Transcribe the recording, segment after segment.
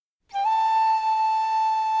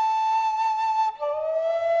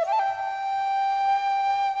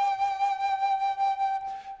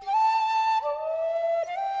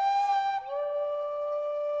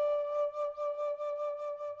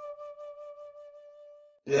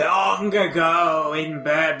Long ago in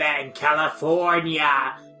Burbank,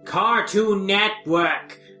 California, Cartoon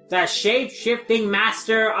Network, the shape-shifting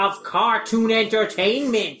master of cartoon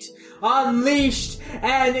entertainment, unleashed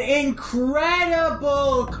an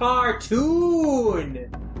incredible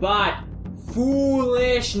cartoon. But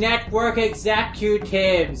foolish network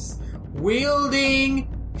executives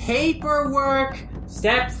wielding paperwork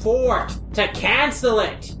stepped forth to cancel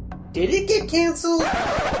it. Did it get canceled?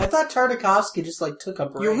 I thought Tartakovsky just, took a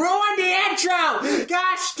break. You ruined the intro!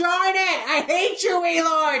 Gosh darn it! I hate you,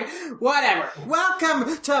 Elord! Whatever.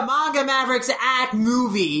 Welcome to Manga Mavericks at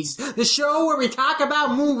Movies, the show where we talk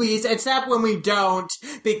about movies, except when we don't,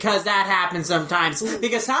 because that happens sometimes.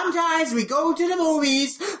 Because sometimes we go to the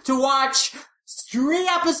movies to watch 3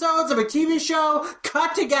 episodes of a TV show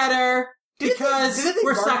cut together. Because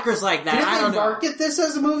we're suckers like that. I don't know. Did they market this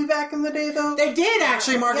as a movie back in the day, though? They did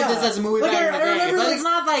actually market this as a movie back in the day, but it's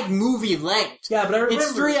not movie length. Yeah, but I remember...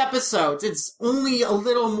 It's 3 episodes. It's only a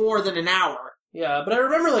little more than an hour. Yeah, but I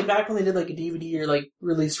remember back when they did a DVD or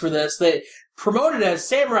release for this, they promoted it as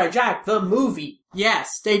Samurai Jack, the movie.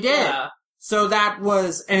 Yes, they did. Yeah. So that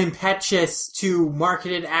was an impetus to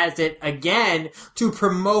market it as it again to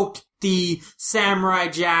promote the Samurai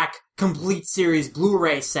Jack complete series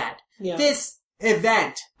Blu-ray set. Yeah. This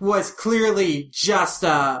event was clearly just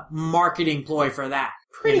a marketing ploy for that.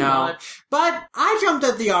 Pretty much. But I jumped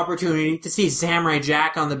at the opportunity to see Samurai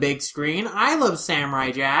Jack on the big screen. I love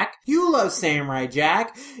Samurai Jack. You love Samurai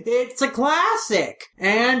Jack. It's a classic.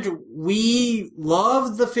 And we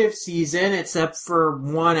loved the 5th season, except for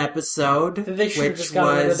 1 episode. They should have just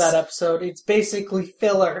gotten rid of that episode. It's basically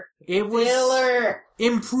filler. It was filler.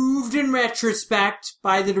 Improved in retrospect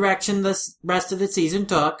by the direction the rest of the season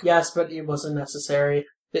took. Yes, but it wasn't necessary.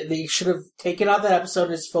 They should have taken out that episode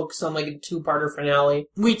and just focused on a 2-parter finale.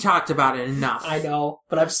 We talked about it enough. I know,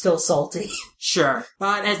 but I'm still salty. Sure.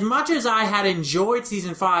 But as much as I had enjoyed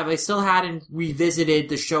season 5, I still hadn't revisited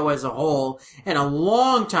the show as a whole in a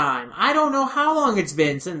long time. I don't know how long it's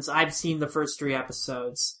been since I've seen the first 3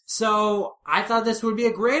 episodes. So I thought this would be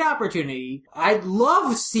a great opportunity. I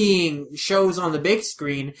love seeing shows on the big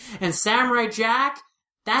screen, and Samurai Jack,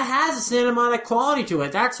 that has a cinematic quality to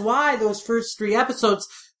it. That's why those first 3 episodes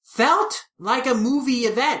felt like a movie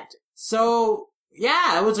event. So,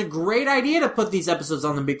 yeah, it was a great idea to put these episodes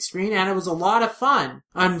on the big screen, and it was a lot of fun.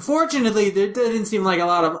 Unfortunately, there didn't seem like a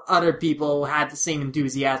lot of other people had the same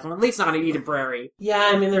enthusiasm, at least not at Eden Prairie.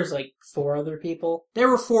 Yeah, I mean, there's 4 other people. There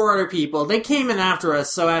were 4 other people. They came in after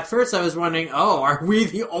us, so at first I was wondering, are we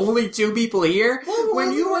the only 2 people here?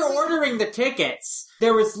 When you were ordering the tickets,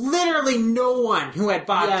 there was literally no one who had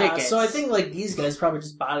bought tickets. So I think, these guys probably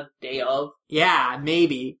just bought it the day of. Yeah,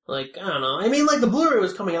 maybe. I don't know. I mean, the Blu-ray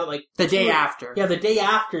was coming out, the day after. Yeah, the day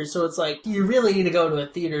after, so it's you really need to go to a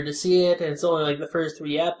theater to see it, and it's only, the first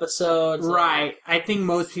 3 episodes. Right. I think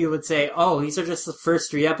most people would say, these are just the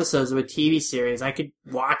first 3 episodes of a TV series. I could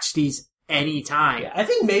watch these anytime. Yeah, I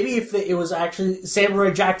think maybe if it was actually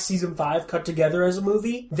Samurai Jack Season 5 cut together as a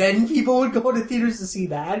movie, then people would go to theaters to see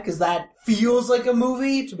that, because that feels like a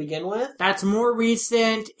movie to begin with. That's more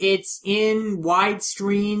recent. It's in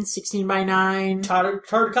widescreen, 16:9.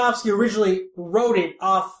 Tartakovsky originally wrote it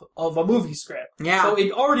off of a movie script. Yeah. So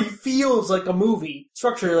it already feels like a movie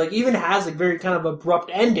structure, even has very kind of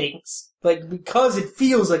abrupt endings. Because it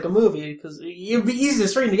feels like a movie, because it would be easy to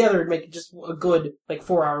string together and make it just a good,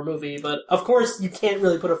 4-hour movie. But, of course, you can't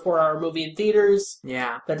really put a 4-hour movie in theaters.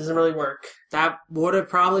 Yeah. That doesn't really work. That would have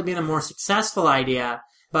probably been a more successful idea,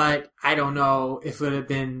 but I don't know if it would have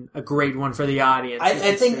been a great one for the audience.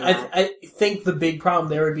 I think the big problem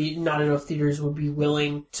there would be not enough theaters would be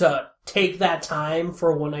willing to take that time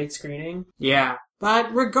for a one-night screening. Yeah.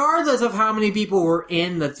 But regardless of how many people were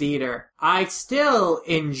in the theater, I still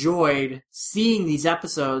enjoyed seeing these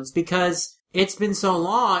episodes because it's been so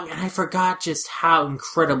long and I forgot just how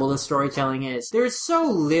incredible the storytelling is. There's so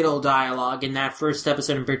little dialogue in that first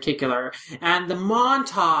episode in particular, and the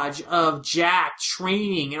montage of Jack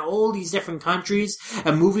training in all these different countries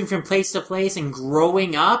and moving from place to place and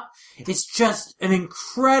growing up, it's just an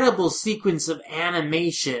incredible sequence of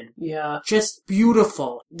animation. Yeah. Just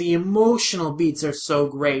beautiful. The emotional beats are so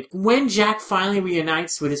great. When Jack finally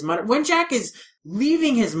reunites with his mother, when Jack is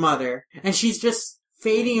leaving his mother, and she's just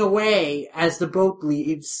fading away as the boat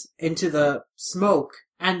leaves into the smoke,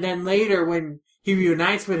 and then later when he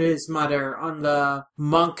reunites with his mother on the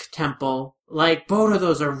monk temple, Like, both of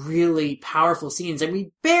those are really powerful scenes, and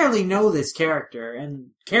we barely know this character, and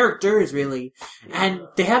characters, really, and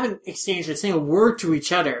they haven't exchanged a single word to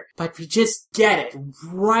each other, but we just get it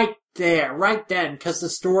right there, right then, because the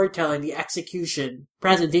storytelling, the execution,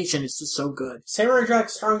 presentation is just so good. Samurai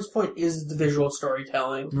Jack's strongest point is the visual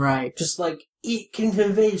storytelling. Right. Just, like, it can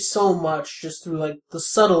convey so much just through, like, the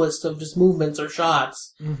subtlest of just movements or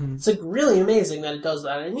shots. Mm-hmm. It's, like, really amazing that it does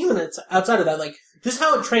that. And even outside of that, like, just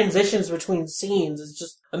how it transitions between scenes is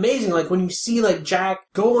just amazing. Like, when you see, like, Jack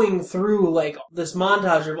going through, like, this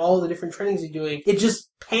montage of all the different trainings he's doing, it just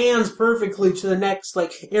pans perfectly to the next,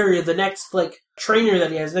 like, area, the next, like, trainer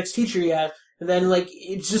that he has, next teacher he has. And then, like,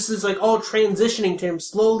 it's just is, like, all transitioning to him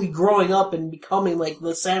slowly growing up and becoming, like,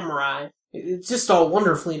 the samurai. It's just all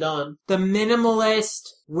wonderfully done. The minimalist,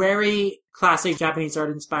 very classic Japanese art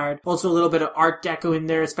inspired, also a little bit of Art Deco in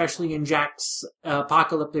there, especially in Jack's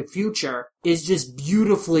apocalyptic future, is just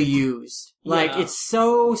beautifully used. Like, it's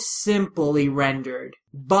so simply rendered.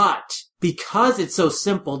 But because it's so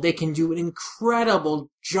simple, they can do an incredible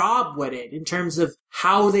job with it in terms of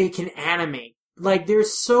how they can animate. Like,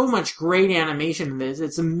 there's so much great animation in this.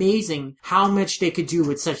 It's amazing how much they could do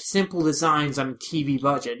with such simple designs on a TV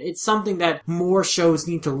budget. It's something that more shows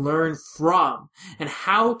need to learn from, and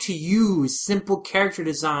how to use simple character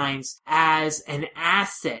designs as an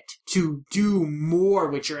asset to do more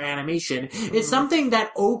with your animation. It's something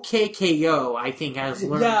that OKKO, I think, has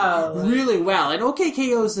learned really well. And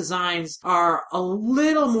OKKO's designs are a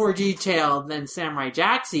little more detailed than Samurai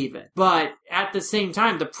Jack's even. But at the same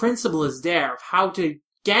time, the principle is there of how to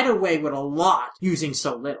get away with a lot using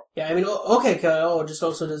so little. Yeah, I mean, OKKO just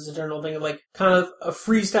also does the general thing of, like, kind of a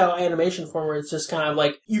freestyle animation form where it's just kind of,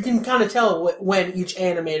 like, you can kind of tell when each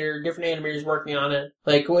animator, different animator is working on it.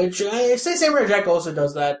 Like, which, I say Samurai Jack also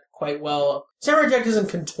does that quite well. Samurai Jack doesn't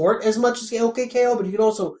contort as much as OKKO, but you can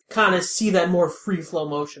also kind of see that more free flow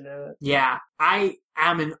motion in it. Yeah, I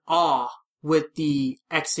am in awe with the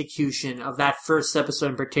execution of that first episode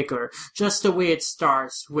in particular. Just the way it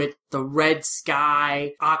starts with the red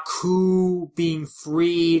sky, Aku being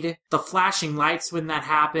freed, the flashing lights when that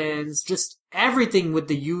happens, just everything with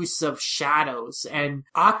the use of shadows. And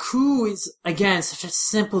Aku is, again, such a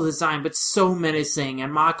simple design, but so menacing,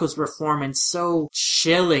 and Mako's performance so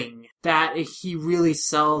chilling that he really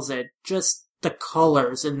sells it. Just the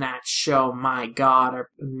colors in that show, my God, are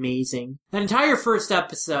amazing. The entire first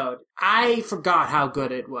episode, I forgot how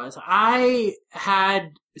good it was. I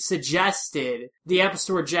had suggested the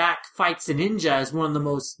episode where Jack fights the ninja as one of the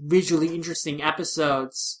most visually interesting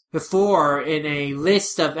episodes before in a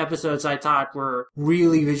list of episodes I thought were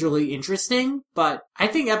really visually interesting, but I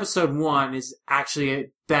think episode 1 is actually a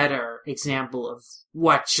better example of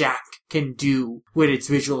what Jack can do with its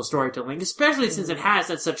visual storytelling, especially since it has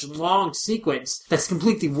that such long sequence that's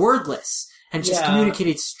completely wordless and just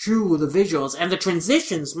communicates through the visuals. And the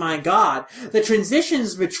transitions, my God, the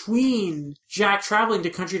transitions between Jack traveling to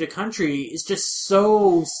country is just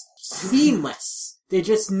so seamless. They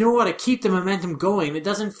just know how to keep the momentum going. It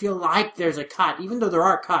doesn't feel like there's a cut, even though there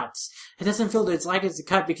are cuts. It doesn't feel that it's like it's a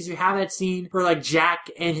cut because you have that scene where, like, Jack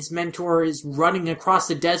and his mentor is running across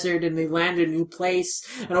the desert and they land in a new place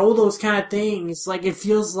and all those kind of things. Like, it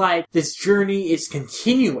feels like this journey is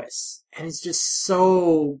continuous. And it's just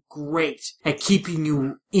so great at keeping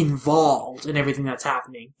you involved in everything that's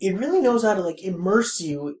happening. It really knows how to, like, immerse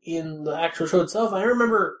you in the actual show itself. I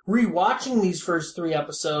remember rewatching these first 3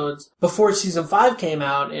 episodes before season 5 came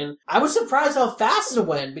out, and I was surprised how fast it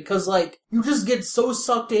went, because, like, you just get so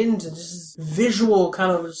sucked into just visual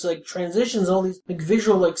kind of just, like, transitions, all these, like,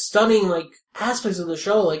 visual, like, stunning, like, aspects of the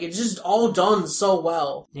show. Like, it's just all done so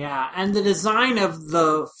well. Yeah, and the design of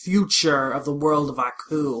the future of the world of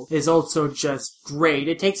Aku is also just great.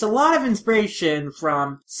 It takes a lot of inspiration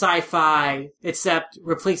from sci-fi, except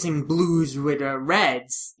replacing blues with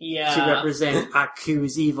reds to represent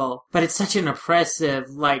Aku's evil. But it's such an oppressive,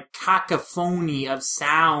 like, cacophony of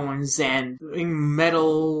sounds and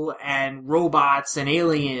metal and robots and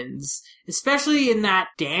aliens. Especially in that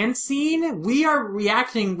dance scene, we are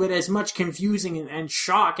reacting with as much confusion and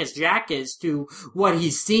shock as Jack is to what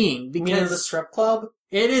he's seeing. Because you mean the strip club?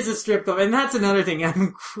 It is a strip club, and that's another thing.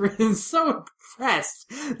 I'm so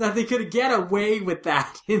impressed that they could get away with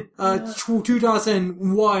that in a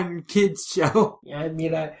 2001 kids show. Yeah, I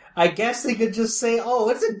mean, I guess they could just say, oh,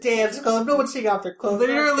 it's a dance club. No one's taking off their clothes.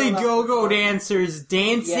 Literally go-go dancers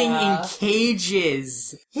dancing in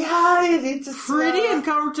cages. Yeah, it's just pretty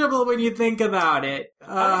uncomfortable when you think about it.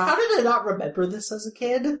 How did I not remember this as a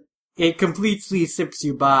kid? It completely sips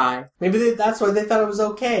you by. Maybe that's why they thought it was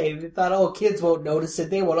okay. They thought, oh, kids won't notice it.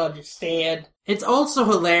 They won't understand. It's also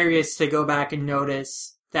hilarious to go back and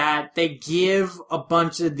notice that they give a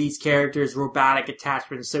bunch of these characters robotic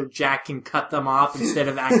attachments so Jack can cut them off instead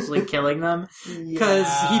of actually killing them. Because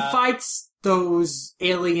he fights those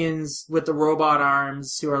aliens with the robot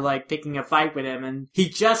arms who are like picking a fight with him, and he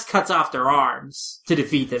just cuts off their arms to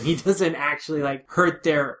defeat them. He doesn't actually like hurt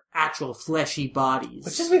their actual fleshy bodies.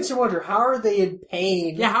 Which just makes you wonder, how are they in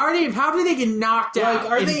pain? Yeah, how do they get knocked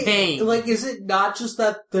out in pain? Like, is it not just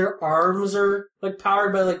that their arms are like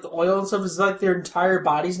powered by like the oil and stuff? Is it like their entire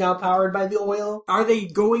body's now powered by the oil? Are they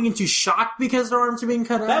going into shock because their arms are being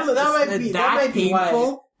cut off? That might be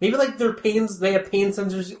painful. Why. Maybe like they have pain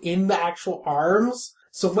sensors in the actual arms,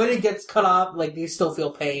 so when it gets cut off, like they still feel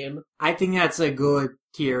pain. I think that's a good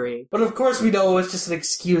theory. But of course we know it's just an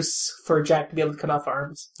excuse for Jack to be able to cut off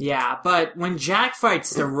arms. Yeah, but when Jack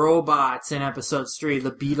fights the robots in episode 3, the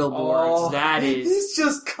Beetleborgs, he's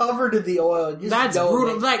just covered in the oil. That's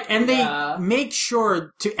brutal. They make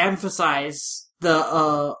sure to emphasize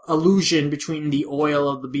the illusion between the oil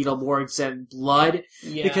of the Beetleborgs and blood,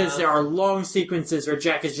 because there are long sequences where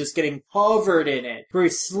Jack is just getting covered in it, where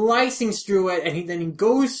he's slicing through it, and then he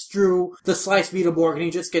goes through the sliced Beetleborg, and he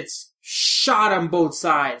just gets shot on both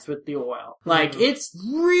sides with the oil. Like, it's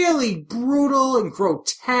really brutal and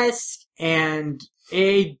grotesque, and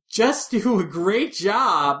they just do a great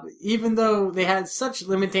job, even though they had such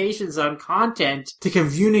limitations on content, to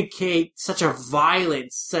communicate such a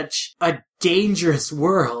violent, such a dangerous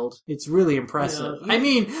world. It's really impressive. Yeah. I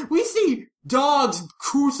mean, we see dogs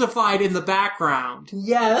crucified in the background.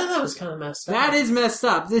 Yeah, that was kind of messed up. That is messed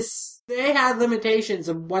up. They had limitations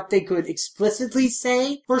of what they could explicitly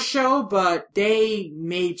say or show, but they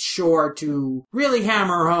made sure to really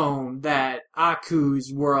hammer home that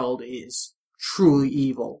Aku's world is truly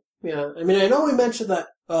evil. Yeah, I mean, I know we mentioned that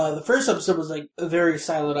the first episode was like a very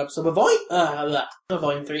silent episode, but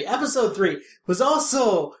Volume 3, Episode 3 was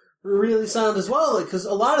also really silent as well, because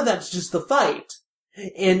a lot of that's just the fight.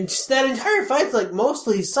 And just that entire fight's like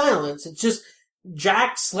mostly silence. It's just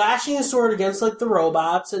Jack slashing his sword against like the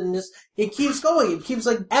robots, and just it keeps going. It keeps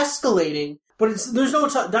like escalating. But there's no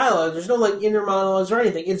dialogue, there's no like inner monologues or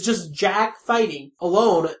anything. It's just Jack fighting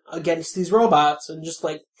alone against these robots and just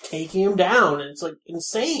like taking them down. And it's like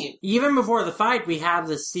insane. Even before the fight, we have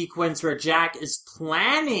the sequence where Jack is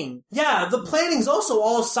planning. Yeah, the planning's also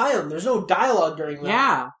all silent. There's no dialogue during that.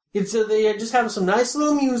 Yeah. They just have some nice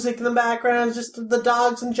little music in the background, just the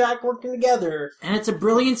dogs and Jack working together. And it's a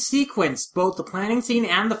brilliant sequence, both the planning scene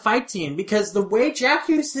and the fight scene, because the way Jack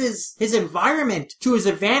uses his environment to his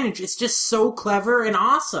advantage is just so clever and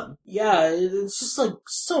awesome. Yeah, it's just like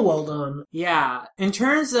so well done. Yeah, in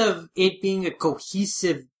terms of it being a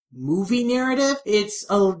cohesive movie narrative, it's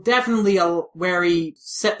definitely a very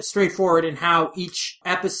straightforward in how each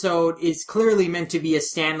episode is clearly meant to be a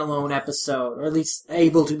standalone episode, or at least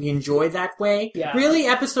able to be enjoyed that way. Yeah. Really,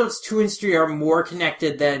 episodes 2 and 3 are more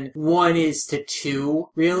connected than 1 is to 2,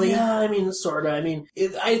 really. Yeah, I mean, sorta. I mean,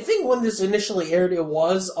 I think when this initially aired, it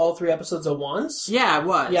was all 3 episodes at once. Yeah, it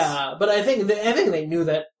was. Yeah, but I think they knew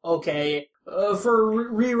that, okay,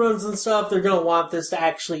 for reruns and stuff, they're gonna want this to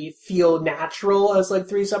actually feel natural as like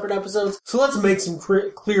 3 separate episodes. So let's make some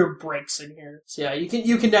clear breaks in here. So yeah,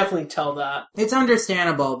 you can definitely tell that. It's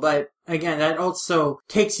understandable, but again, that also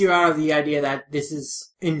takes you out of the idea that this is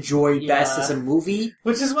enjoyed best as a movie.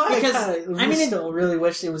 Which is why I still really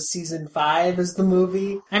wish it was season 5 as the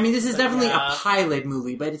movie. I mean, this is definitely a pilot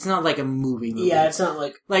movie, but it's not like a movie. Yeah, it's not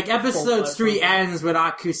like... Like, episode 3 ends with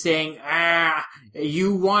Aku saying,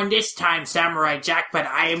 you won this time, Samurai Jack, but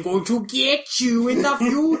I am going to get you in the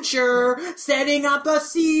future, setting up a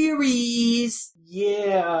series.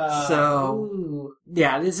 Yeah. So,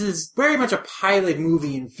 yeah, this is very much a pilot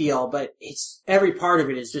movie in feel, but every part of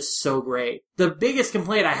it is just so great. The biggest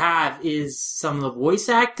complaint I have is some of the voice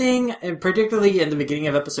acting, and particularly in the beginning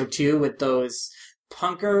of episode 2 with those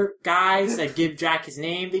punker guys that give Jack his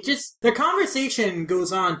name. Their conversation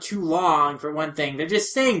goes on too long, for one thing. They're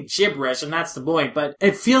just saying gibberish, and that's the point, but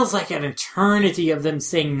it feels like an eternity of them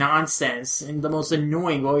saying nonsense in the most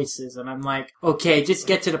annoying voices, and I'm like, okay, just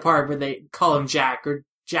get to the part where they call him Jack, or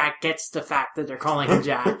Jack gets the fact that they're calling him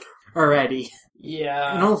Jack already.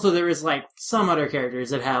 Yeah. And also there is, like, some other characters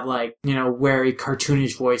that have, like, very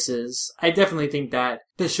cartoonish voices. I definitely think that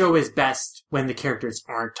the show is best when the characters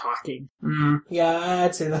aren't talking. Yeah,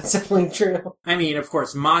 I'd say that's definitely true. I mean, of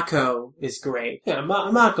course, Mako is great. Yeah,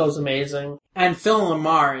 Mako's amazing. And Phil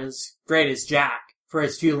Lamar is great as Jack, for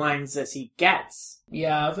as few lines as he gets.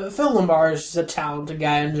 Yeah, Phil Lamar is just a talented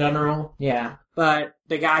guy in general. Yeah. But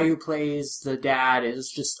the guy who plays the dad is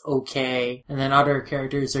just okay, and then other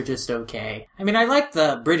characters are just okay. I mean, I like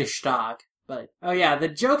the British dog, But, oh yeah, the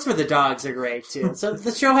jokes with the dogs are great, too. So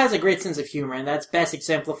the show has a great sense of humor, and that's best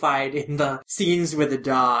exemplified in the scenes with the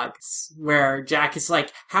dogs, where Jack is,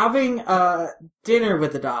 like, having dinner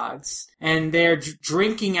with the dogs, and they're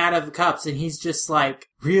drinking out of cups, and he's just, like,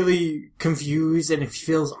 really confused, and it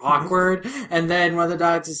feels awkward. And then one of the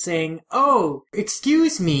dogs is saying, "Oh,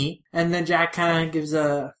 excuse me," and then Jack kind of gives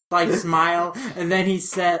a slight smile, and then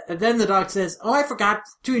then the dog says, "Oh, I forgot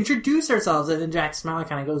to introduce ourselves," and then Jack's smile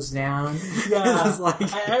kind of goes down. Yeah. It's like...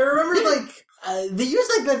 I remember, like, they use,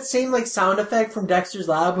 like, that same, like, sound effect from Dexter's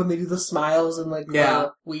Lab when they do the smiles and, like,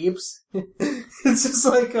 weeps. It's just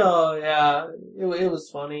like, oh, yeah, it was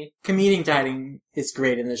funny. Comedic timing is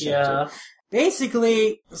great in the show, Yeah. too.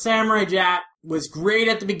 Basically, Samurai Jack was great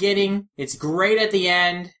at the beginning, it's great at the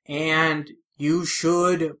end, and you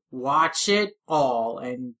should watch it all,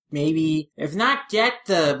 and maybe, if not get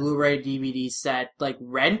the Blu-ray DVD set, like,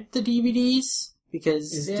 rent the DVDs,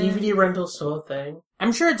 because... Is DVD rental still a thing?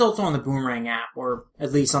 I'm sure it's also on the Boomerang app, or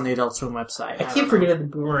at least on the Adult Swim website. I keep forgetting the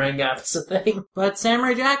Boomerang app is a thing. But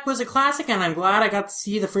Samurai Jack was a classic, and I'm glad I got to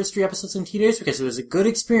see the first 3 episodes in theaters because it was a good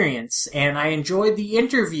experience. And I enjoyed the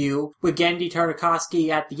interview with Gendy Tartakovsky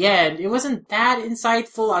at the end. It wasn't that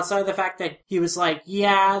insightful outside of the fact that he was like,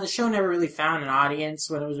 yeah, the show never really found an audience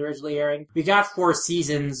when it was originally airing. We got 4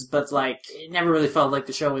 seasons, but like, it never really felt like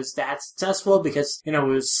the show was that successful because, you know,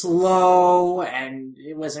 it was slow and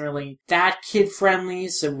it wasn't really that kid-friendly.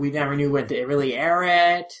 So we never knew when to really air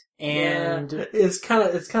it, and it's kind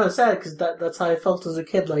of sad because that's how I felt as a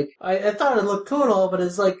kid. Like I thought it looked cool and all, but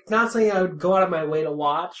it's like not something I would go out of my way to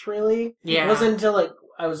watch. Really, yeah. It wasn't until like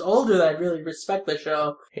I was older that I really respect the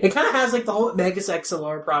show. It kind of has like the whole Megas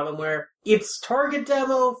XLR problem where its target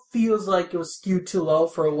demo feels like it was skewed too low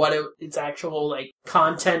for what its actual like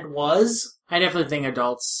content was. I definitely think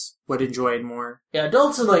adults would enjoy it more. Yeah,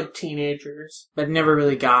 adults are like teenagers. But never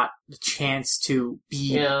really got the chance to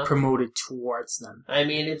be promoted towards them. I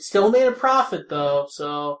mean, it still made a profit though,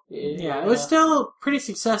 so... Yeah, it was still pretty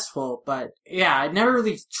successful, but yeah, it never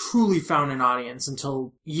really truly found an audience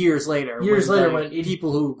until years later. When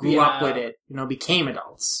people who grew up with it, you know, became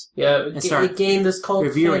adults. Yeah, it gained this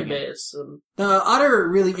cult fan base. The other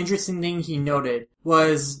really interesting thing he noted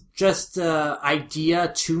was just the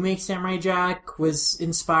idea to make Samurai Jack was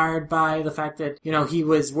inspired by the fact that, you know, he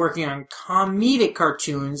was working on comedic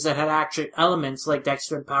cartoons that had actual elements like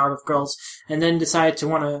Dexter and Powerpuff Girls, and then decided to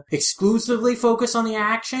want to exclusively focus on the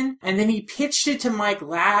action, and then he pitched it to Mike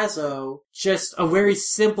Lazo, just a very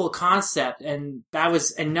simple concept, and that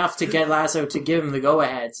was enough to get Lazo to give him the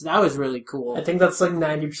go-ahead, so that was really cool. I think that's like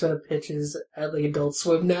 90% of pitches at like Adult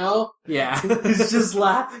Swim now. Yeah. It's just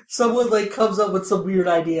someone like comes up with some weird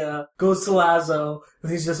idea, goes to Lazo,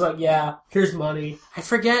 and he's just like, yeah, here's money. I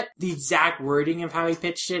forget the exact wording of how he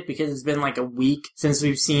pitched it because it's been like a week since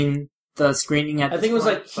we've seen the screening at I think it was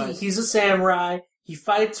like, he's a samurai, he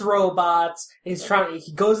fights robots, and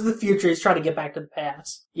he goes to the future, he's trying to get back to the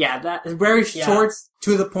past. Yeah, that very short,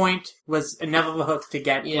 to the point, was enough of a hook to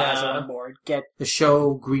get Lazo on board, get the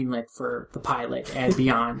show greenlit for the pilot and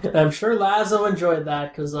beyond. And I'm sure Lazo enjoyed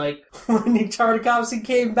that, because like, when Tartakovsky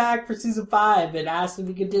came back for season 5 and asked if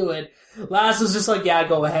he could do it, Lazo's just like, yeah,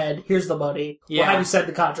 go ahead, here's the money. We'll have you send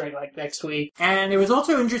the contract like next week. And it was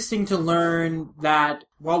also interesting to learn that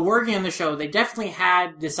while working on the show, they definitely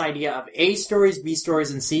had this idea of A stories, B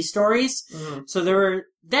stories, and C stories. Mm-hmm. So there were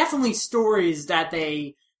definitely stories that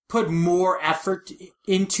they put more effort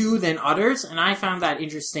into than others, and I found that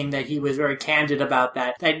interesting that he was very candid about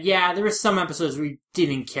that. That, yeah, there were some episodes we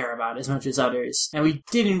didn't care about as much as others, and we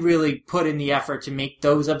didn't really put in the effort to make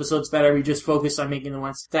those episodes better. We just focused on making the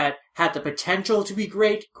ones that had the potential to be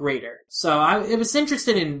greater. So it was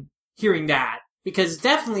interested in hearing that. Because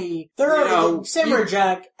definitely, Samurai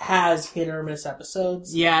Jack has hit or miss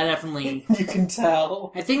episodes. Yeah, definitely. You can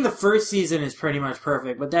tell. I think the first season is pretty much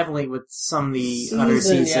perfect, but definitely with some of the other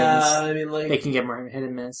seasons, they can get more hit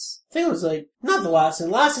and miss. I think it was like, not the last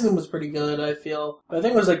season. Last season was pretty good, I feel. But I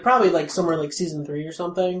think it was like probably like somewhere like season 3 or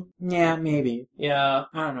something. Yeah, maybe. Yeah.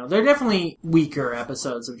 I don't know. They're definitely weaker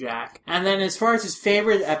episodes of Jack. And then as far as his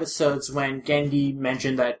favorite episodes, when Gendy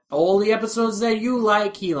mentioned that all the episodes that you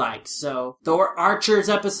like, he likes. So, the Archer's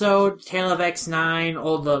episode, Tale of X9,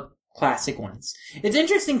 all the classic ones. It's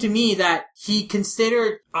interesting to me that he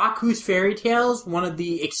considered Aku's Fairy Tales one of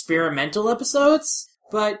the experimental episodes.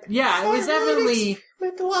 But yeah, it was definitely...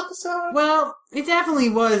 Experimental episode? Well, it definitely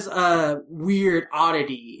was a weird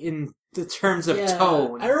oddity in the terms of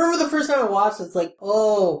tone. I remember the first time I watched it, it's like,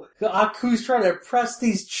 oh, Aku's trying to oppress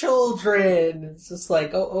these children. It's just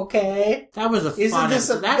like, oh, okay. That was a fun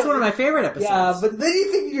episode. That's one of my favorite episodes. Yeah, but then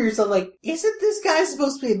you think to yourself, like, isn't this guy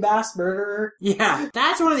supposed to be a mass murderer? Yeah,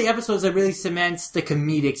 that's one of the episodes that really cements the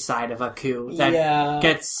comedic side of Aku that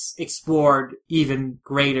gets explored even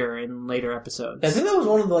greater in later episodes. I think that was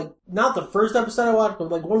one of the, like, not the first episode I watched, but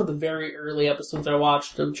like one of the very early episodes I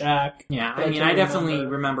watched of Jack. Yeah, I mean, I definitely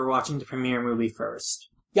remember watching the premiere movie first.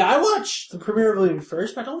 Yeah, I watched the premiere movie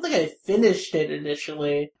first, but I don't think I finished it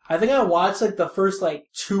initially. I think I watched, like, the first, like,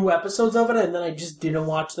 2 episodes of it, and then I just didn't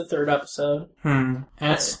watch the 3rd episode.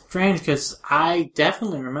 That's strange, because I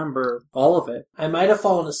definitely remember all of it. I might have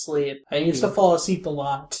fallen asleep. I used to fall asleep a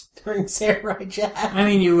lot during Samurai Jack. I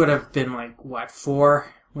mean, you would have been, like, what,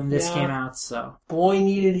 4 when this came out, so... Boy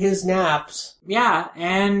needed his naps. Yeah,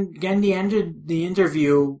 and Gendy ended the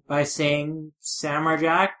interview by saying Samurai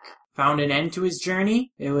Jack found an end to his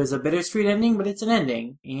journey. It was a bittersweet ending, but it's an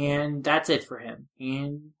ending. And that's it for him.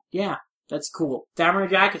 And yeah, that's cool. Samurai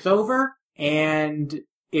Jack is over, and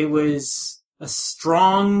it was a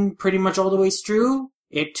strong, pretty much all the way through.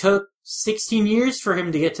 It took 16 years for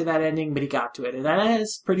him to get to that ending, but he got to it. And that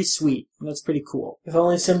is pretty sweet. That's pretty cool. If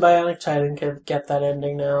only Symbionic Titan could get that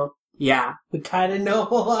ending now. Yeah. We kind of know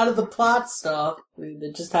a lot of the plot stuff.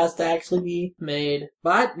 It just has to actually be made.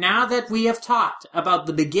 But now that we have talked about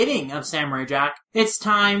the beginning of Samurai Jack, it's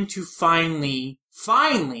time to finally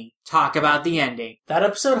talk about the ending. That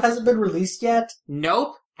episode hasn't been released yet?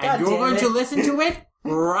 Nope. God, and you're going to listen to it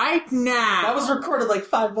right now. That was recorded like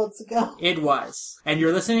 5 months ago. It was. And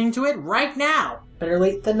you're listening to it right now. Better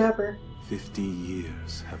late than never. 50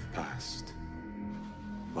 years have passed.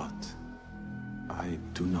 But I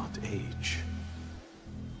do not age.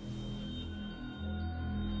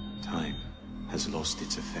 Time has lost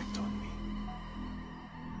its effect on me.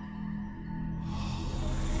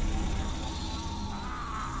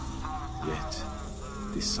 Yet,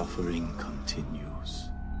 the suffering continues.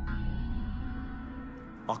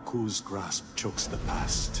 Aku's grasp chokes the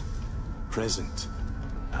past, present,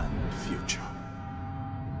 and future.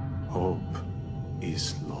 Hope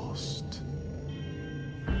is lost.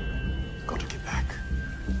 Gotta get back.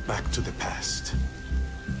 Back to the past.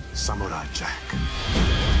 Samurai Jack.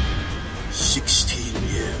 16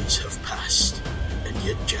 years have passed, and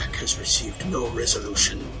yet Jack has received no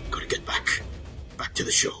resolution. Gotta get back. Back to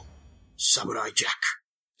the show. Samurai Jack.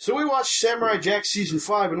 So we watched Samurai Jack Season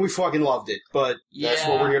 5 and we fucking loved it, but that's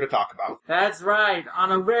what we're here to talk about. That's right.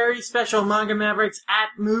 On a very special Manga Mavericks at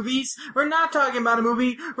Movies, we're not talking about a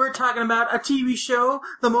movie, we're talking about a TV show,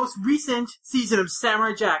 the most recent season of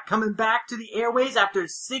Samurai Jack, coming back to the airways after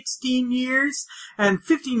 16 years and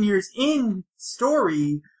 15 years in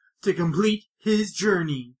story to complete his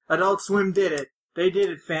journey. Adult Swim did it. They did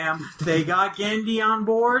it, fam. They got Gendy on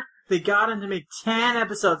board. They got him to make 10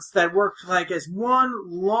 episodes that worked like as one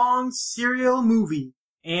long serial movie.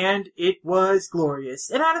 And it was glorious.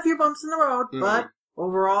 It had a few bumps in the road, but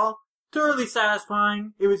overall, thoroughly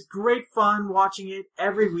satisfying. It was great fun watching it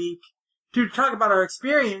every week. To talk about our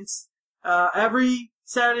experience, every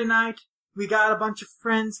Saturday night, we got a bunch of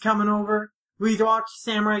friends coming over. We watched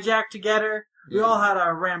Samurai Jack together. We all had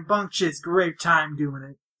a rambunctious great time doing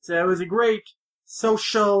it. So it was a great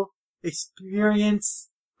social experience.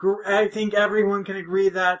 I think everyone can agree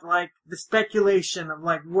that, like, the speculation of,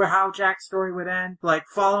 like, how Jack's story would end, like,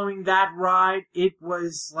 following that ride, it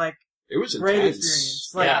was, like, it was a great intense.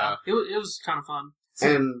 experience. Like, yeah, it was kind of fun.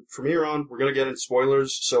 And from here on, we're going to get into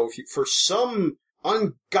spoilers, so if you, for some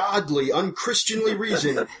ungodly, unchristianly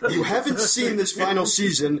reason, you haven't seen this final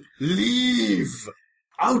season, leave!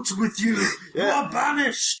 Out with you! You are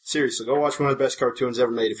banished! Seriously, go watch one of the best cartoons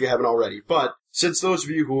ever made if you haven't already. But since those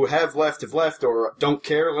of you who have left or don't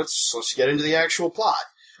care, let's get into the actual plot.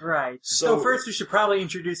 Right. So first we should probably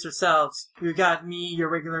introduce ourselves. We've got me, your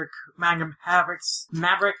regular Manga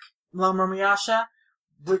Maverick, Loma Miyasha.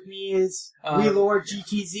 With me is Lord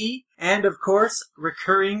GTZ, and of course,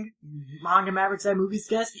 recurring Manga Mavericks at Movies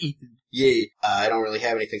guest, Ethan. Yeah, I don't really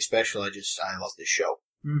have anything special, I love this show.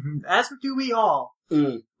 Mm-hmm. As do we all.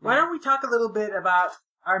 Why don't we talk a little bit about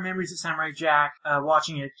our memories of Samurai Jack,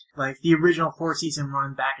 watching it, like, the original 4-season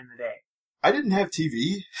run back in the day? I didn't have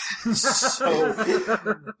TV, so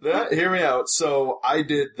hear me out. So I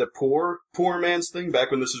did the poor man's thing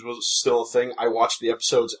back when this was still a thing. I watched the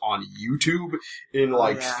episodes on YouTube in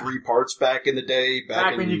 3 parts back in the day.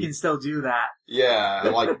 Back when you can still do that. Yeah,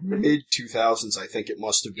 like mid-2000s, I think it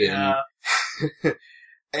must have been. Yeah.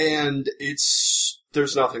 And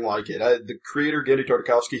there's nothing like it. The creator, Gendy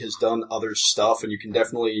Tartakovsky, has done other stuff, and you can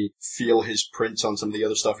definitely feel his prints on some of the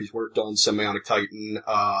other stuff he's worked on. Symbionic Titan,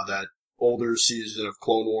 that older season of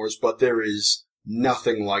Clone Wars, but there is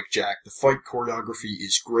nothing like Jack. The fight choreography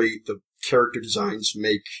is great. The character designs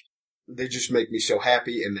just make me so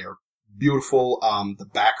happy, and they're beautiful. The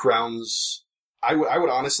backgrounds, I would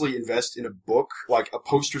honestly invest in a book, like a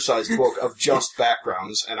poster-sized book of just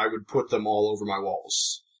backgrounds, and I would put them all over my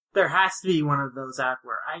walls. There has to be one of those out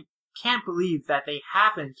where I can't believe that they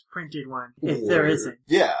haven't printed one if there isn't.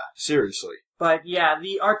 Yeah, seriously. But yeah,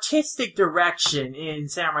 the artistic direction in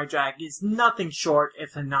Samurai Jack is nothing short of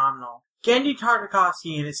phenomenal. Genndy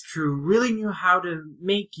Tartakovsky and his crew really knew how to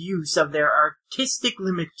make use of their artistic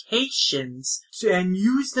limitations and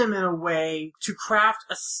use them in a way to craft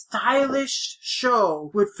a stylish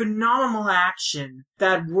show with phenomenal action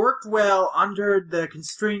that worked well under the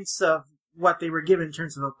constraints of what they were given in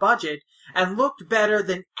terms of a budget and looked better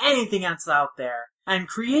than anything else out there, and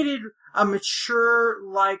created a mature,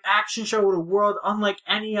 action show with a world unlike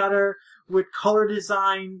any other, with color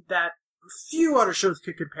design that few other shows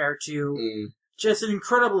could compare to. Just an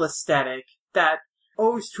incredible aesthetic that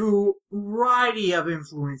owes to a variety of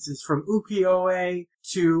influences, from ukiyo-e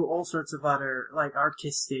to all sorts of other,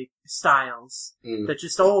 artistic styles that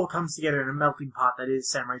just all comes together in a melting pot that is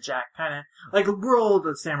Samurai Jack. Kind of like the world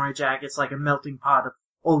of Samurai Jack, it's like a melting pot of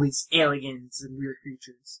all these aliens and weird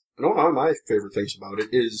creatures. And one of my favorite things about it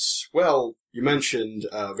is, well, you mentioned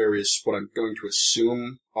various, what I'm going to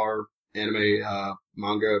assume are anime,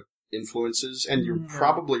 manga influences, and you're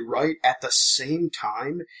probably right. At the same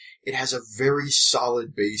time, it has a very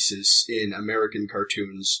solid basis in American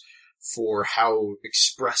cartoons for how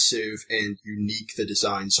expressive and unique the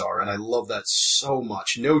designs are, and I love that so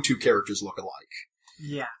much. No two characters look alike.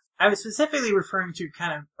 Yeah. I was specifically referring to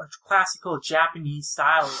kind of a classical Japanese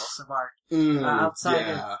style of art outside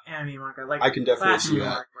of anime manga. I can definitely see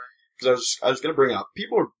that. Because I was going to bring up,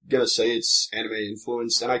 people are going to say it's anime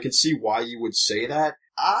influenced, and I can see why you would say that.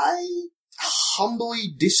 I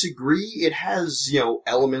humbly disagree. It has,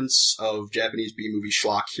 elements of Japanese B-movie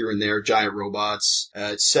schlock here and there, giant robots,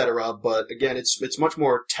 etc. But again, it's much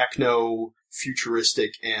more techno,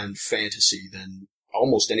 futuristic, and fantasy than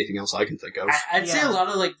almost anything else I can think of. I'd say a lot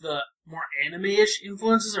of the more anime-ish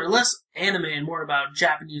influences are less anime and more about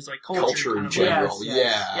Japanese culture in general.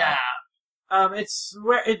 Yeah.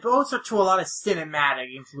 It goes to a lot of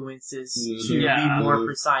cinematic influences, to be more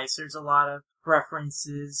precise. There's a lot of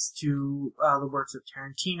references to the works of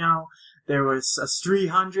Tarantino. There was a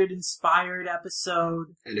 300 inspired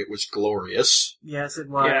episode. And it was glorious. Yes, it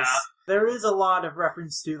was. Yeah. There is a lot of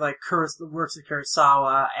reference to the works of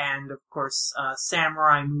Kurosawa and, of course,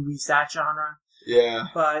 samurai movies, that genre. Yeah.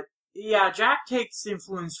 But yeah, Jack takes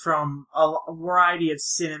influence from a variety of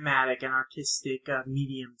cinematic and artistic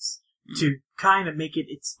mediums to kind of make it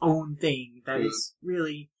its own thing that is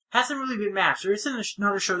hasn't really been matched. There isn't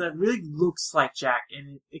another show that really looks like Jack,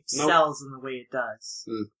 and it excels in the way it does.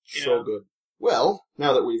 So good. Well,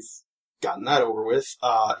 now that we've gotten that over with,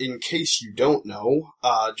 in case you don't know,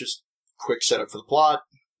 just quick setup for the plot.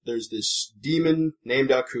 There's this demon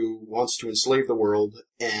named Aku, wants to enslave the world,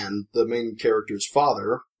 and the main character's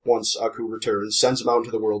father, once Aku returns, sends him out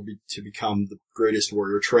into the world to become the greatest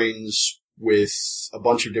warrior, trains with a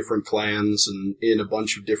bunch of different clans and in a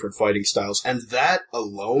bunch of different fighting styles. And that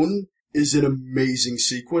alone is an amazing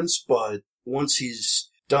sequence, but once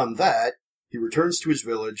he's done that, he returns to his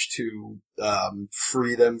village to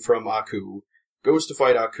free them from Aku, goes to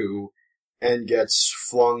fight Aku, and gets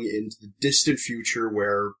flung into the distant future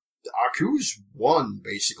where Aku's won,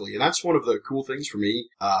 basically. And that's one of the cool things for me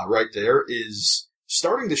right there, is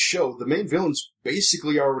starting the show, the main villain's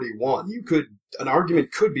basically already won. An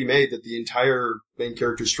argument could be made that the entire main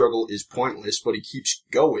character struggle is pointless, but he keeps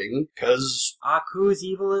going, because Aku's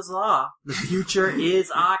evil is law. The future is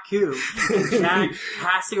Aku. And Jack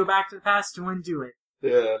has to go back to the past to undo it.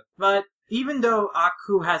 Yeah. But even though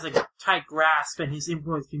Aku has a tight grasp and his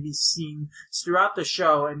influence can be seen throughout the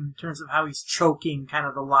show in terms of how he's choking kind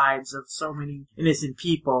of the lives of so many innocent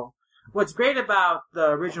people, what's great about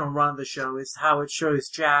the original run of the show is how it shows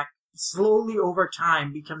Jack slowly over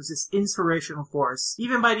time becomes this inspirational force.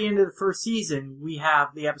 Even by the end of the first season, we have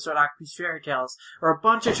the episode Aku's Fairy Tales, where a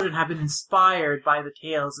bunch of children have been inspired by the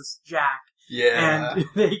tales of Jack. Yeah. And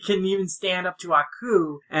they can even stand up to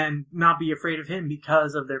Aku and not be afraid of him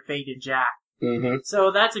because of their faith in Jack. Mm-hmm.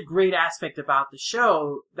 So that's a great aspect about the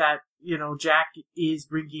show, that, Jack is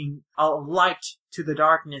bringing a light to the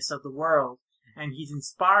darkness of the world, and he's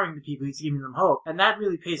inspiring the people, he's giving them hope. And that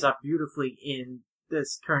really pays off beautifully in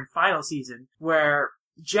this current final season, where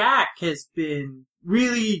Jack has been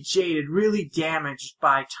really jaded, really damaged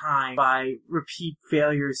by time, by repeat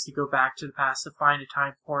failures to go back to the past to find a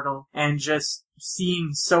time portal, and just seeing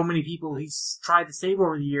so many people he's tried to save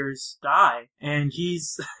over the years die. And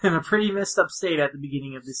he's in a pretty messed up state at the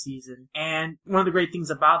beginning of the season. And one of the great things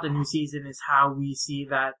about the new season is how we see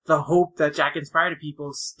that the hope that Jack inspired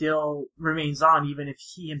people still remains on, even if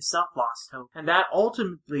he himself lost hope. And that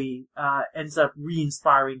ultimately ends up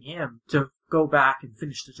re-inspiring him to go back and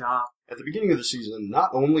finish the job. At the beginning of the season, not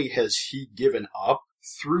only has he given up,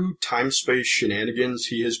 through time-space shenanigans,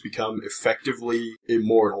 he has become effectively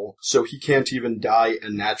immortal, so he can't even die a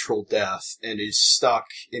natural death, and is stuck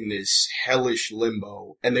in this hellish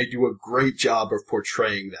limbo, and they do a great job of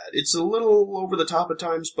portraying that. It's a little over the top at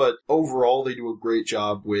times, but overall they do a great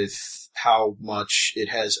job with how much it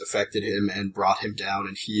has affected him and brought him down,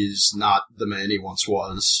 and he is not the man he once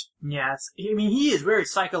was. Yes. I mean, he is very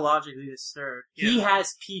psychologically disturbed. Yeah. He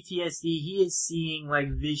has PTSD. He is seeing, like,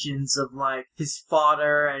 visions of, like, his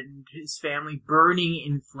father and his family burning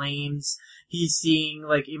in flames. He's seeing,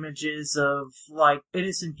 like, images of, like,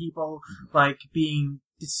 innocent people, like, being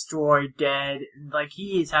destroyed, dead. Like,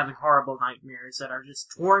 he is having horrible nightmares that are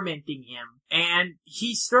just tormenting him. And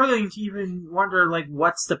he's struggling to even wonder, like,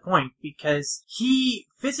 what's the point? Because he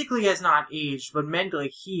physically has not aged, but mentally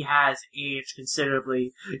he has aged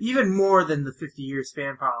considerably. Even more than the 50-year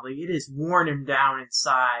span, probably. It has worn him down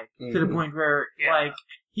inside to the point where, like,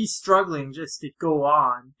 he's struggling just to go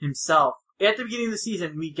on himself. At the beginning of the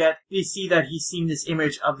season, we see that he's seen this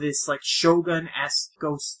image of this, like, Shogun-esque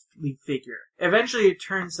ghostly figure. Eventually, it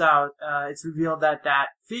turns out, it's revealed that that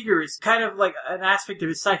figure is kind of like an aspect of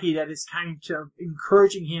his psyche that is kind of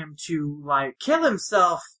encouraging him to, like, kill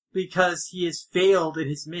himself because he has failed in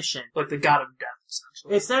his mission. Like the god of death,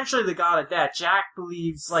 essentially. Essentially the god of death. Jack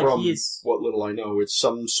believes, like, From he is... what little I know, it's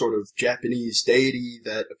some sort of Japanese deity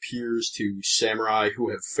that appears to samurai who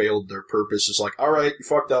have failed their purpose. Is like, alright, you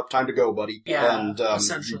fucked up, time to go, buddy. Yeah, and,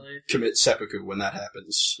 essentially. You commit seppuku when that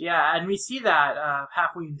happens. Yeah, and we see that,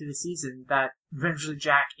 halfway into the season, that eventually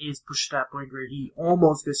Jack is pushed to that point where he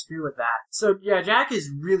almost goes through with that. So, yeah, Jack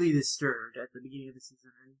is really disturbed at the beginning of the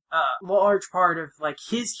season. A large part of, like,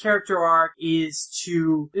 his character arc is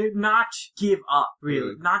to not give up,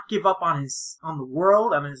 really. Not give up on the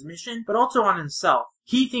world, on his mission, but also on himself.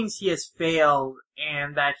 He thinks he has failed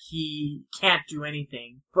and that he can't do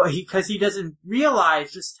anything, but because he doesn't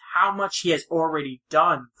realize just how much he has already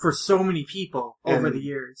done for so many people over the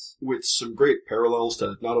years. With some great parallels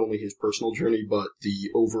to not only his personal journey, but the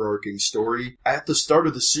overarching story. At the start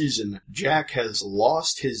of the season, Jack has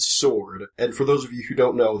lost his sword, and for those of you who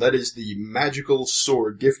don't know, that is the magical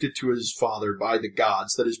sword gifted to his father by the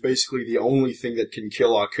gods. That is basically the only thing that can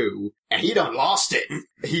kill Aku. And he done lost it.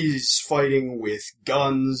 He's fighting with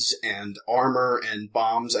guns and armor and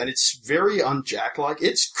bombs, and it's very un-Jack-like.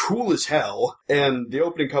 It's cool as hell, and the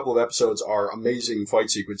opening couple of episodes are amazing fight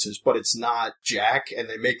sequences, but it's not Jack, and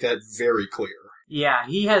they make that very clear. Yeah,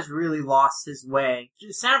 he has really lost his way.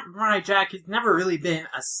 Samurai Jack has never really been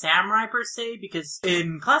a samurai per se, because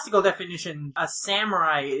in classical definition, a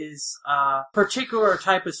samurai is a particular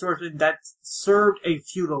type of swordsman that served a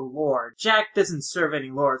feudal lord. Jack doesn't serve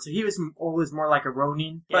any lord, so he was always more like a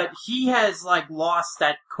ronin. Yeah. But he has, like, lost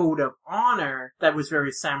that code of honor that was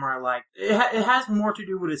very samurai-like. It has more to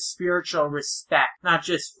do with his spiritual respect, not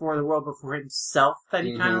just for the world, but for himself that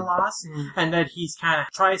he kind of lost, and that he's kind of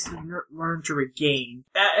tries to learn to regain.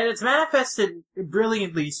 And it's manifested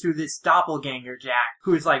brilliantly through this doppelganger Jack,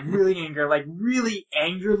 who is, like, really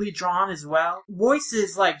angrily drawn as well.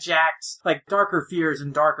 Voices, like, Jack's, like, darker fears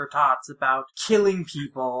and darker thoughts about killing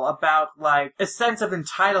people, about, like, a sense of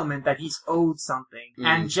entitlement that he's owed something.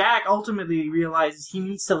 And Jack ultimately realizes he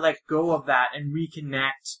needs to let go of that and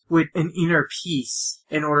reconnect with an inner peace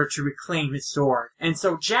in order to reclaim his sword. And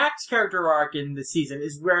so Jack's character arc in the season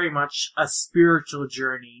is very much a spiritual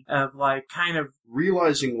journey of, like, kind of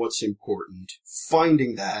realizing what's important,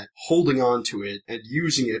 finding that, holding on to it, and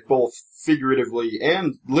using it both figuratively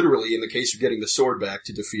and literally in the case of getting the sword back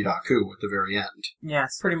to defeat Aku at the very end.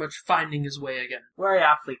 Yes. Pretty much finding his way again. Very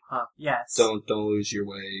aptly put, yes. Don't lose your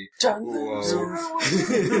way. Don't lose your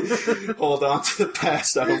way. Hold on to the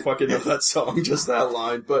past. I don't fucking know that song, just that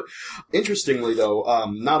line. But interestingly though,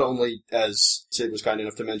 not only, as Sid was kind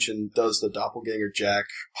enough to mention, does the doppelganger Jack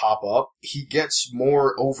pop up, he gets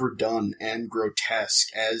more overdone and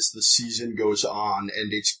grotesque as the season goes on,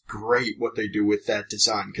 and it's great what they do with that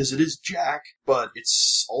design, because it is Jack, but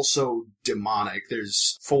it's also demonic.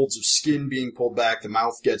 There's folds of skin being pulled back, the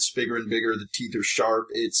mouth gets bigger and bigger, the teeth are sharp.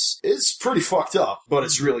 It's pretty fucked up, but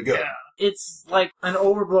it's really good. Yeah. it's like an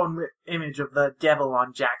overblown image of the devil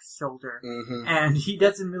on Jack's shoulder. Mm-hmm. And he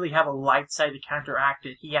doesn't really have a light side to counteract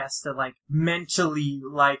it. He has to, like, mentally,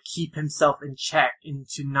 like, keep himself in check and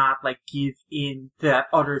to not, like, give in to that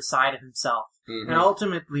other side of himself. Mm-hmm. And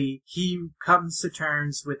ultimately, he comes to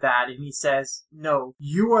terms with that, and he says, no,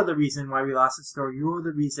 you are the reason why we lost the store. You are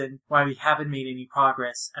the reason why we haven't made any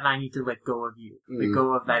progress, and I need to let go of you. Let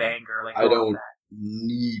go of that anger. Let go I don't of that.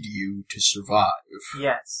 need you to survive.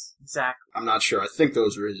 Yes, exactly. I'm not sure. I think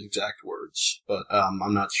those are his exact words, but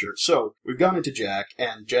I'm not sure. So, we've gone into Jack,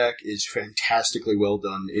 and Jack is fantastically well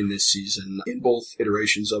done in this season, in both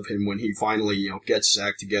iterations of him when he finally, gets his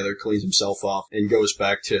act together, cleans himself up, and goes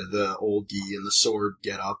back to the old gi and the sword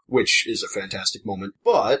get-up, which is a fantastic moment.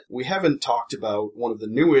 But we haven't talked about one of the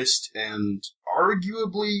newest and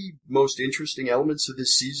arguably most interesting elements of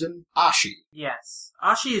this season, Ashi. Yes.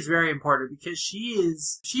 Ashi is very important because she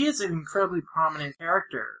is an incredibly prominent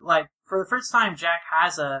character. Like, for the first time, Jack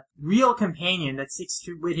has a real companion that sticks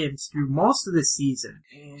with him through most of the season.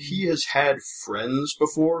 And He has had friends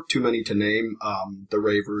before, too many to name, the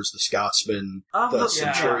Ravers, the Scotsman, the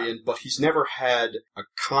Centurion, but he's never had a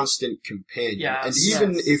constant companion. Yes, and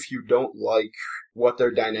even if you don't like what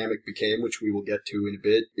their dynamic became, which we will get to in a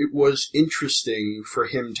bit, it was interesting for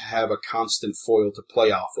him to have a constant foil to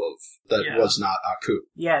play off of that was not Aku.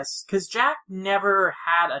 Yes, because Jack never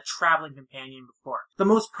had a traveling companion before. The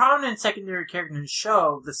most prominent secondary character in the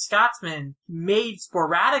show, the Scotsman, made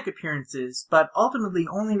sporadic appearances, but ultimately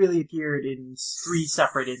only really appeared in 3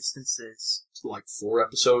 separate instances. Like 4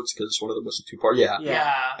 episodes, because one of them was a 2-part. Yeah.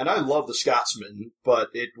 And I love the Scotsman, but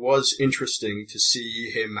it was interesting to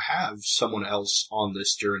see him have someone else on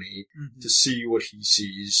this journey, to see what he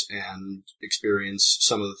sees and experience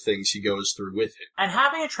some of the things he goes through with him. And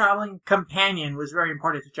having a traveling companion was very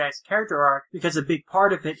important to Jack's character arc, because a big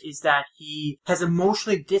part of it is that he has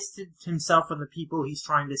emotionally distanced himself from the people he's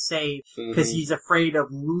trying to save, because he's afraid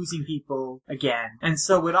of losing people again. And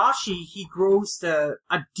so with Ashi, he grows to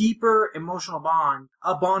a deeper emotional bond,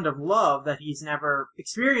 a bond of love that he's never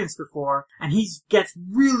experienced before, and he gets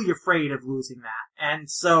really afraid of losing that. And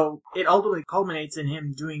so it ultimately culminates in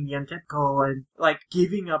him doing the untypical and, like,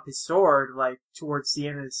 giving up his sword, like, towards the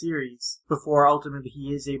end of the series, before ultimately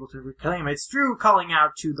he is able to reclaim it. It's through calling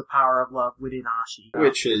out to the power of love within Ashi.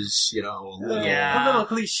 Which is, a little a little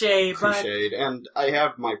cliche, cliched, and I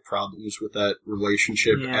have my problems with that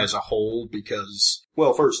relationship as a whole, because,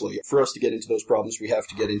 well, firstly, for us to get into those problems, we have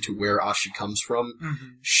to get into where Ashi comes from.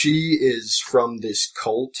 She is from this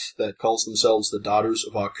cult that calls themselves the Daughters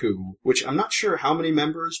of Aku, which I'm not sure how many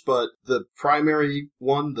members, but the primary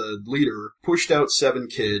one, the leader, pushed out 7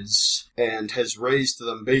 kids and has raised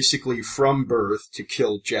them basically from birth to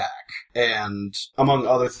kill Jack, and among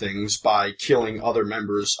other things by killing other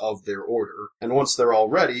members of their order. And once they're all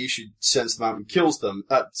ready, she sends them out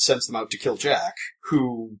and sends them out to kill Jack,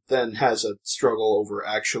 who then has a struggle over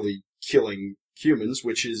actually killing humans,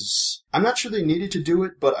 which is... I'm not sure they needed to do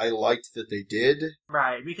it, but I liked that they did.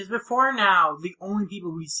 Right, because before now, the only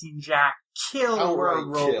people we've seen Jack kill were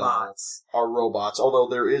robots. Are robots,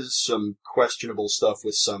 although there is some questionable stuff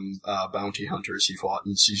with some bounty hunters he fought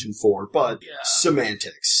in Season 4, but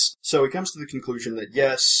semantics. So he comes to the conclusion that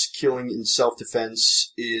yes, killing in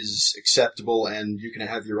self-defense is acceptable and you can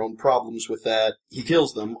have your own problems with that. He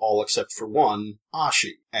kills them, all except for one,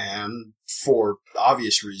 Ashi. And for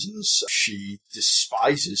obvious reasons, she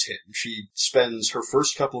despises him. She spends her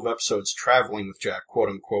first couple of episodes traveling with Jack,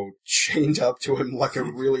 quote-unquote, chained up to him like a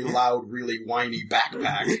really loud, really whiny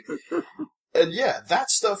backpack. And yeah, that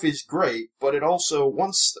stuff is great, but it also,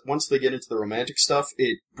 once they get into the romantic stuff,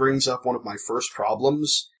 it brings up one of my first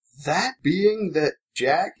problems. That being that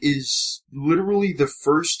Jack is literally the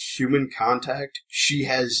first human contact she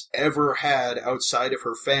has ever had outside of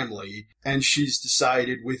her family, and she's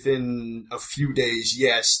decided within a few days,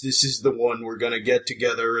 yes, this is the one, we're gonna get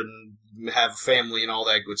together and have family and all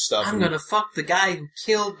that good stuff. I'm gonna fuck the guy who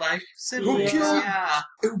killed my siblings.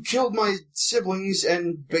 Who killed my siblings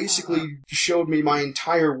and basically showed me my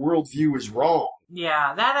entire worldview is wrong.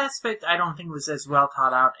 Yeah, that aspect I don't think was as well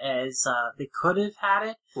thought out as they could have had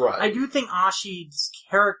it. Right. I do think Ashi's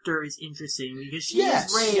character is interesting because she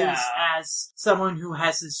is raised as someone who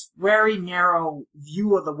has this very narrow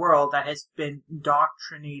view of the world that has been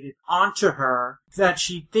indoctrinated onto her, that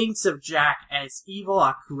she thinks of Jack as evil,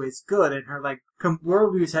 Aku as good, and her, like,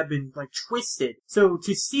 worldviews have been, like, twisted. So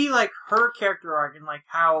to see, like, her character arc and, like,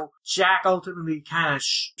 how Jack ultimately kind of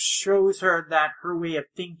shows her that her way of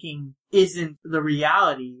thinking isn't the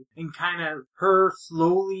reality, and kind of her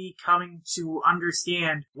slowly coming to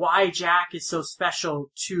understand understand why Jack is so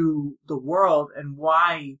special to the world and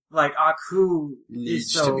why, like, Aku Needs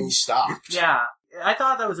is so... to be stopped. Yeah. I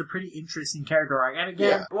thought that was a pretty interesting character arc. And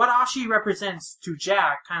again, what Ashi represents to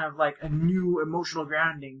Jack, kind of like a new emotional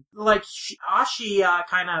grounding. Like, Ashi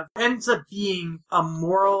kind of ends up being a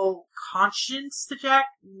moral conscience to Jack.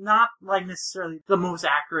 Not like necessarily the most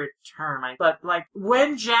accurate term, but like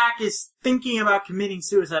when Jack is thinking about committing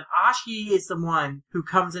suicide, Ashi is the one who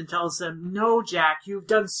comes and tells him, no, Jack, you've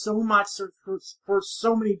done so much for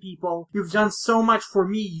so many people. You've done so much for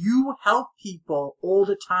me. You help people all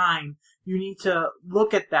the time. You need to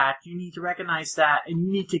look at that, you need to recognize that, and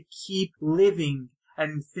you need to keep living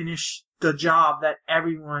and finish the job that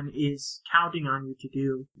everyone is counting on you to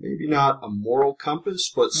do. Maybe not a moral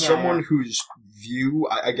compass, but someone whose view,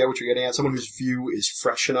 I get what you're getting at, someone whose view is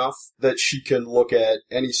fresh enough that she can look at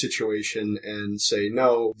any situation and say,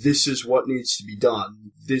 no, this is what needs to be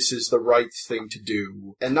done. This is the right thing to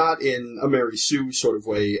do. And not in a Mary Sue sort of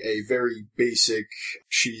way, a very basic,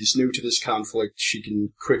 she's new to this conflict, she can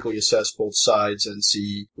quickly assess both sides and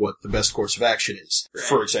see what the best course of action is. Right.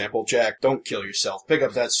 For example, Jack, don't kill yourself. Pick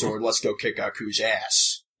up that sword, let's go kick Aku's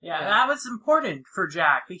ass. Yeah, that was important for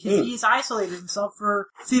Jack because he's isolated himself for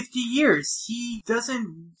 50 years. He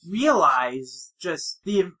doesn't realize just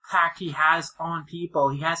the impact he has on people.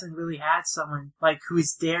 He hasn't really had someone like who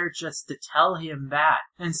is there just to tell him that.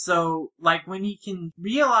 And so, like, when he can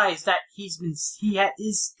realize that he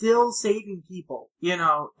is still saving people, you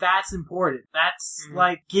know, that's important. That's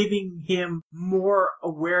like giving him more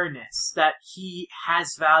awareness that he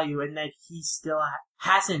has value and that he still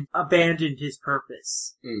hasn't abandoned his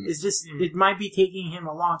purpose. It's just, it might be taking him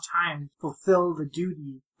a long time to fulfill the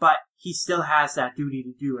duty, but he still has that duty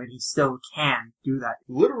to do, and he still can do that.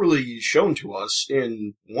 Literally shown to us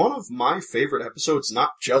in one of my favorite episodes,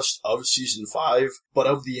 not just of Season 5, but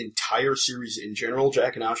of the entire series in general.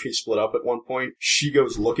 Jack and Ashi split up at one point. She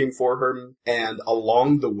goes looking for him, and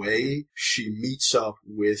along the way, she meets up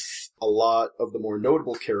with a lot of the more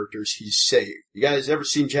notable characters he's saved. You guys ever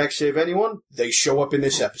seen Jack save anyone? They show up in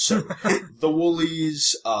this episode. The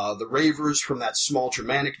Woolies, the Ravers from that small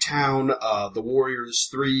Germanic town, the Warriors,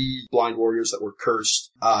 3 blind warriors that were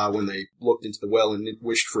cursed when they looked into the well and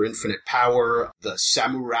wished for infinite power. The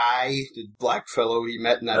samurai, the black fellow he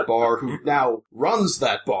met in that bar, who now runs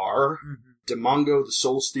that bar. Demongo, the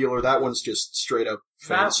soul stealer, that one's just straight up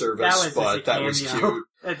fan service, but that was cute.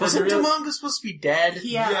 Wasn't Demongo supposed to be dead?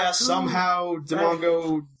 Yeah, somehow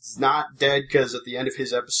Demongo's not dead, because at the end of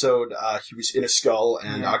his episode, he was in a skull,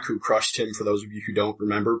 and Aku crushed him, for those of you who don't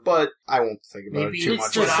remember, but I won't think about it too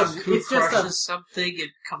much. Maybe Aku crushes something, it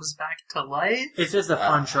comes back to life? It's just a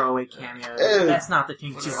fun throwaway cameo. That's not the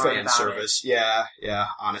thing to worry about. Fan service, yeah,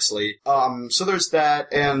 honestly. So there's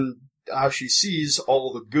that, and she sees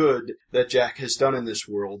all the good that Jack has done in this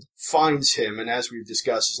world, finds him, and as we've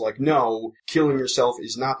discussed, is like, no, killing yourself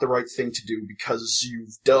is not the right thing to do because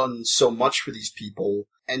you've done so much for these people,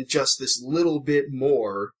 and just this little bit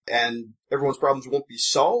more, and everyone's problems won't be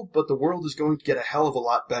solved, but the world is going to get a hell of a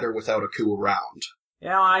lot better without Aku around. You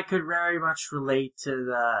know, I could very much relate to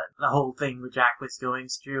the whole thing that Jack was going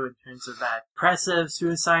through in terms of that depressive,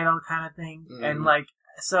 suicidal kind of thing, and like,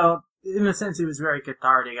 so in a sense, it was very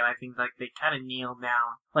cathartic, and I think like they kind of nailed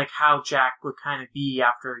down like how Jack would kind of be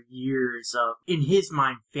after years of, in his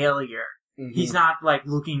mind, failure. He's not like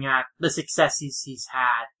looking at the successes he's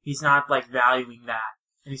had. He's not like valuing that,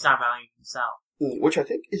 and he's not valuing himself. Which I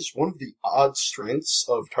think is one of the odd strengths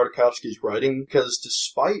of Tartakovsky's writing, because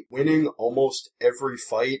despite winning almost every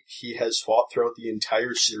fight he has fought throughout the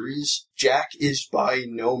entire series, Jack is by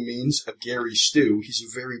no means a Gary Stu. He's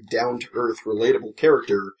a very down-to-earth, relatable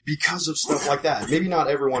character because of stuff like that. Maybe not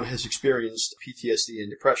everyone has experienced PTSD and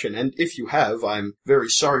depression, and if you have, I'm very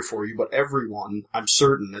sorry for you, but everyone, I'm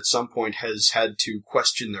certain, at some point has had to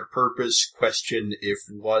question their purpose, question if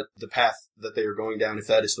what the path that they are going down, if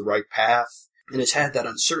that is the right path. And has had that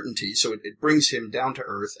uncertainty, so it brings him down to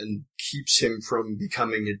earth and keeps him from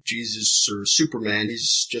becoming a Jesus or Superman.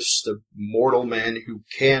 He's just a mortal man who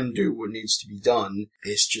can do what needs to be done.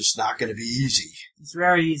 It's just not going to be easy. It's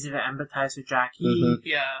very easy to empathize with Jack. He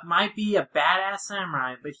might be a badass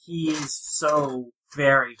samurai, but he is so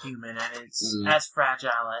very human, and it's as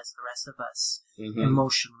fragile as the rest of us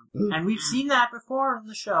emotionally. And we've seen that before in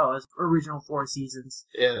the show, as original 4 seasons.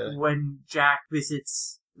 Yeah. When Jack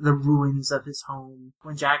visits the ruins of his home,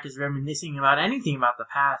 when Jack is reminiscing about anything about the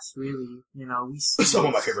past, really, you know, we see some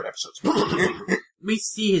of my favorite episodes. We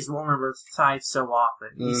see his vulnerable side so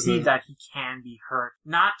often. We see that he can be hurt,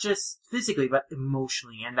 not just physically, but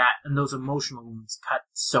emotionally, and those emotional wounds cut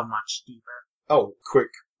so much deeper. Oh, quick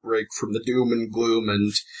break from the doom and gloom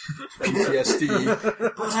and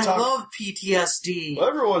PTSD. But I love PTSD. Well,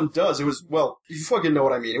 everyone does. It was, well, you fucking know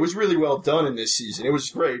what I mean. It was really well done in this season. It was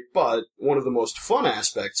great, but one of the most fun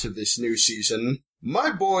aspects of this new season,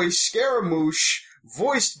 my boy Scaramouche,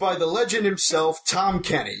 voiced by the legend himself, Tom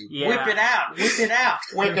Kenny. Yeah. Whip it out. Whip it out.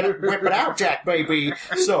 Whip it out, Jack, baby.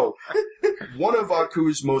 So, one of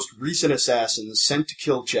Aku's most recent assassins sent to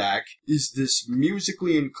kill Jack is this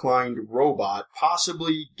musically inclined robot,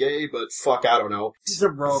 possibly gay, but fuck, I don't know. He's a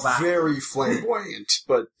robot. Very flamboyant.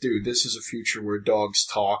 But, dude, this is a future where dogs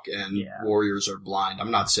talk and warriors are blind.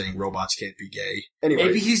 I'm not saying robots can't be gay. Anyway.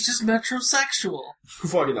 Maybe he's just metrosexual. Who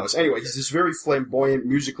fucking knows? Anyway, he's this very flamboyant,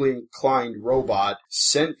 musically inclined robot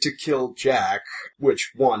sent to kill Jack,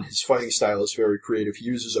 which, one, his fighting style is very creative. He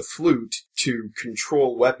uses a flute to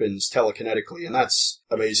control weapons telekinetically, and that's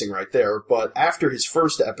amazing right there. But after his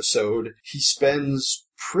first episode, he spends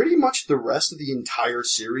pretty much the rest of the entire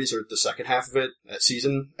series, or the second half of it, that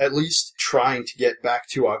season at least, trying to get back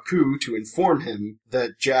to Aku to inform him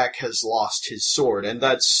that Jack has lost his sword. And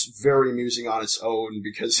that's very amusing on its own,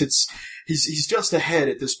 because he's just a head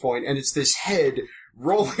at this point, and it's this head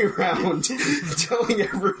rolling around telling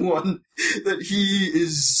everyone that he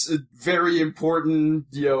is a very important,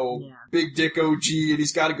 big dick OG, and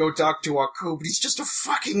he's got to go talk to Aku, but he's just a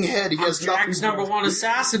fucking head. He has Jack's nothing. number one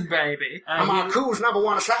assassin, baby. I'm Aku's number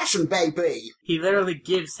one assassin, baby. He literally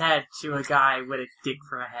gives head to a guy with a dick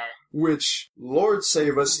for a head. Which, Lord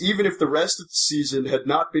save us, even if the rest of the season had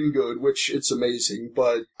not been good, which it's amazing,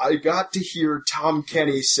 but I got to hear Tom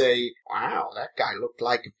Kenny say, "Wow, that guy looked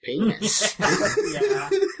like a penis." Yeah.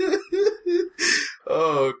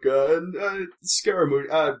 Oh, God. Scaramouche.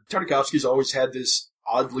 Tartakovsky's always had this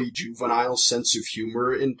oddly juvenile sense of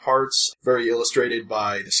humor in parts, very illustrated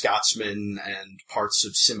by The Scotsman and parts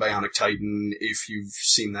of Symbionic Titan, if you've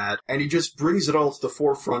seen that. And he just brings it all to the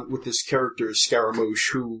forefront with this character,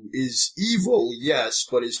 Scaramouche, who is evil, yes,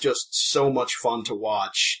 but is just so much fun to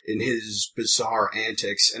watch in his bizarre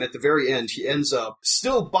antics. And at the very end, he ends up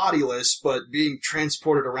still bodiless, but being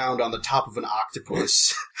transported around on the top of an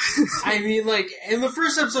octopus. I mean, like, in the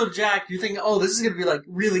first episode of Jack, you think, oh, this is gonna be, like,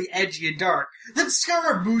 really edgy and dark. Then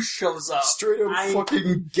Scaramouche shows up. Straight up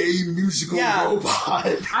fucking gay musical robot.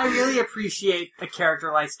 I really appreciate a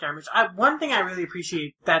character like Scaramouche. One thing I really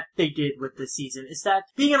appreciate that they did with this season is that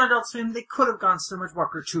being an Adult Swim, they could have gone so much more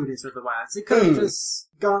gratuitous with the violence. They could have just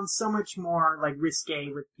gone so much more, like,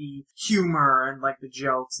 risque with the humor and, like, the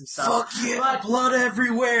jokes and stuff. Fuck yeah, blood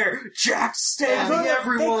everywhere! Jack stabbing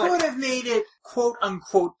everyone! They could have made it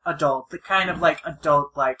quote-unquote adult, the kind of, like,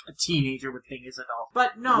 adult, like, a teenager would think is adult.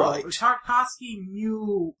 But no, Right. Tarkovsky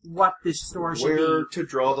knew what this story should be. Where to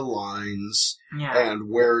draw the lines, Yeah. and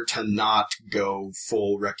where to not go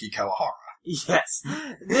full Reki Kawahara. Yes.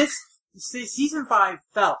 This season 5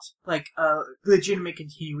 felt like a legitimate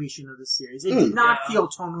continuation of the series. It did not feel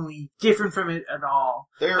tonally different from it at all.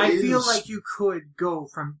 I feel like you could go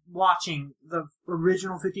from watching the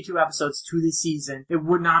original 52 episodes to this season. It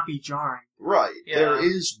would not be jarring. Right. Yeah. There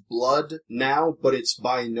is blood now, but it's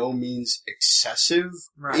by no means excessive.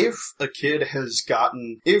 Right. If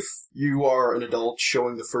you are an adult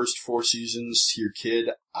showing the first 4 seasons to your kid,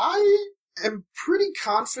 I am pretty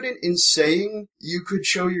confident in saying you could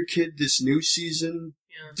show your kid this new season,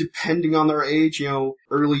 depending on their age.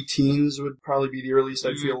 Early teens would probably be the earliest,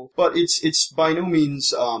 I feel. But it's by no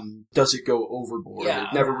means, does it go overboard. Yeah.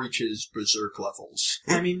 It never reaches berserk levels.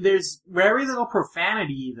 I mean, there's very little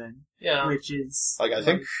profanity even. Yeah. Which is... Like, I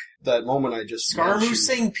think that moment I just Scaramouche mentioned-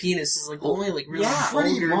 saying penis is, like, the only, like, really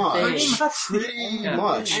pretty vulgar much. thing. Pretty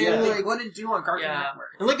much, And yeah. they wouldn't do on Cartoon Yeah. Network.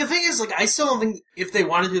 And, like, the thing is, like, I still don't think if they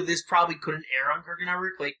wanted to, this probably couldn't air on Cartoon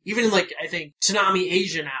Network. Like, even in, like, I think Toonami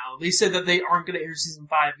Asia now, they said that they aren't going to air season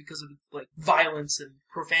 5 because of, like, violence and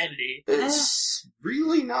profanity. It's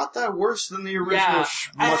really not that worse than the original. Yeah.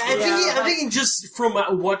 I I think just from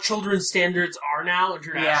what children's standards are now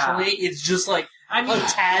internationally, it's just, like, I mean, a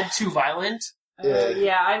tad too violent.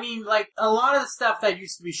 yeah, I mean, like, a lot of the stuff that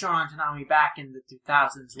used to be shown on Toonami back in the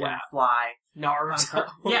 2000s wouldn't fly. Naruto.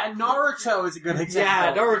 Yeah, Naruto is a good Yeah,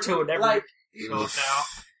 example. Naruto would never Like, show up now.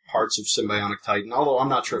 Parts of Symbionic Titan, although I'm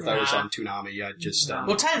not sure if that was on Toonami. I just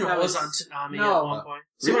Well, Titan That was was- on Toonami no. at one point.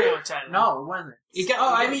 Really? Symbiotic Titan. no, it wasn't. It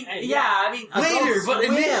got- I mean, Later, Adult but it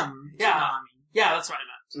Swim, made- yeah. Toonami, Yeah, that's what I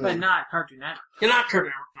meant. but not Cartoon Network. You're not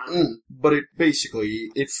Cartoon Network. But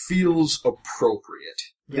it feels appropriate.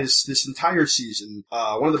 This entire season,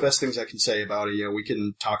 one of the best things I can say about it, we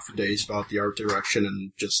can talk for days about the art direction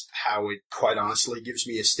and just how it, quite honestly, gives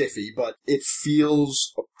me a stiffy, but it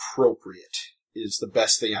feels appropriate is the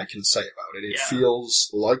best thing I can say about it. It feels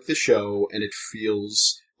like the show, and it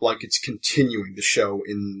feels like it's continuing the show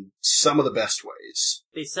in some of the best ways.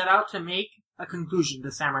 They set out to make a conclusion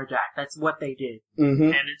to Samurai Jack. That's what they did. Mm-hmm.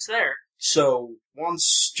 And it's there. So,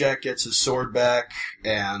 once Jack gets his sword back,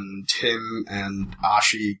 and him and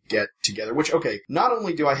Ashi get together, which, okay, not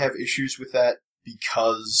only do I have issues with that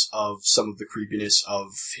because of some of the creepiness of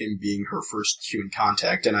him being her first human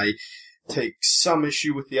contact, and I take some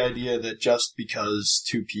issue with the idea that just because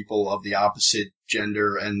two people of the opposite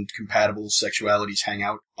gender and compatible sexualities hang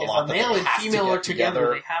out a lot, If that a male they and have female to are get together,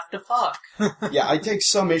 they have to fuck. Yeah, I take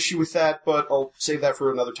some issue with that, but I'll save that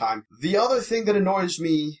for another time. The other thing that annoys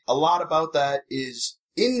me a lot about that is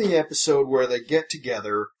in the episode where they get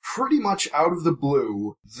together, pretty much out of the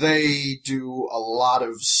blue, they do a lot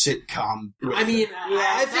of sitcom. I mean,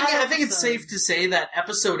 I think it's episode- safe to say that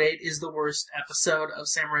episode 8 is the worst episode of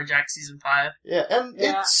Samurai Jack season 5. Yeah, and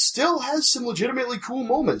Yeah. it still has some legitimately cool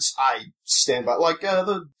moments. I stand by, like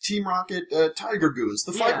the Team Rocket Tiger Goons.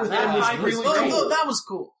 The fight Yeah, with that them was fight was really great. cool. That was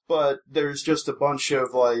cool. But there's just a bunch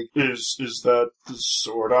of like, is that the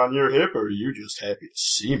sword on your hip, or are you just happy to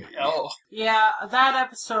see me? Oh. Yeah, that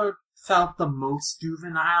episode felt the most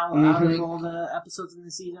juvenile out of Mhm. all the episodes in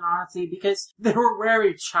the season, honestly, because they were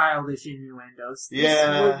very childish innuendos.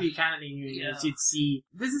 Yeah. This would be kind of the innuendos you'd see.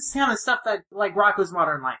 This is kind of stuff that, like, Rocko's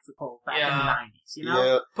Modern Life would pull back in the Yeah. 90s, you know?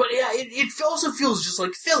 Yeah. But yeah, it also feels just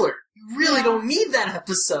like filler. You really don't need that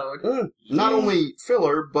episode. Not only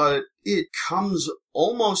filler, but it comes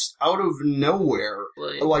almost out of nowhere.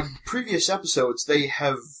 Like previous episodes, they've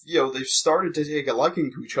started to take a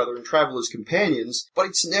liking to each other and travel as companions, but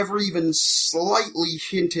it's never even slightly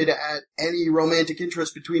hinted at any romantic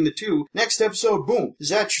interest between the two. Next episode, boom, is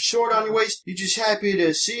that your sword on your waist? You just happy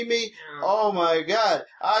to see me? Oh my god,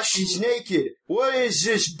 Ashi's naked. What is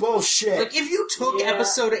this bullshit? Like, if you took Yeah.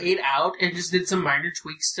 episode 8 out and just did some minor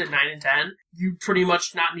tweaks to 9 and 10, you pretty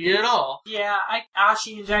much not need it at all. Yeah,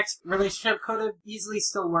 Ashi and Jack's relationship could have easily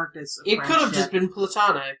still worked as a It could have friendship. just been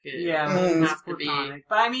platonic. It Yeah, didn't it's have to be. platonic.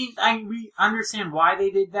 But I mean, we understand why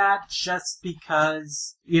they did that, just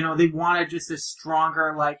because, they wanted just a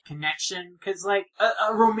stronger, connection. Because,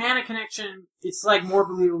 a romantic connection, it's, more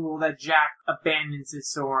believable that Jack abandons his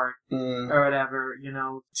sword, or whatever,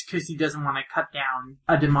 because he doesn't want to cut down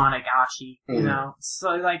a demonic Ashi,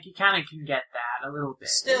 So, you kind of can get that a little bit.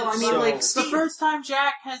 Still, I mean, the first time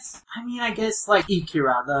Jack has, I guess,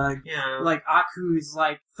 Ikira, Aku's,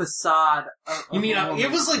 facade of You mean, a woman. it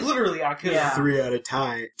was, literally Aku. Yeah.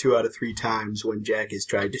 2 out of 3 times when Jack has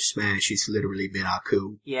tried to smash, he's literally been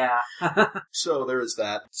Aku. Yeah. So there is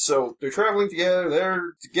that. So they're traveling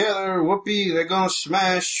together, whoopee, they're gonna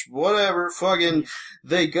smash, whatever, fucking,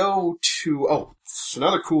 they go to, it's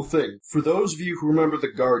another cool thing. For those of you who remember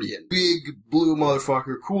The Guardian, big blue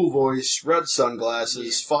motherfucker, cool voice, red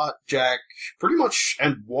sunglasses, fought Jack pretty much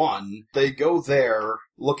and won. They go there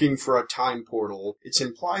looking for a time portal. It's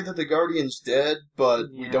implied that the Guardian's dead, but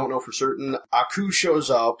we don't know for certain. Aku shows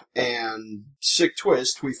up, and sick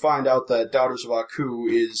twist, we find out that Daughters of Aku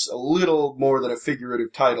is a little more than a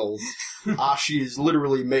figurative title. Ashi is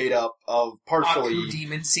literally made up of partially Aku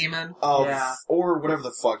demon semen. or whatever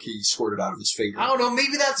the fuck he squirted out of his finger. I don't know,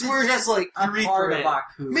 maybe that's where his, a part urethra of is.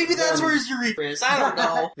 Aku. Maybe that's where his urethra is. I don't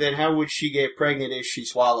know. Then how would she get pregnant if she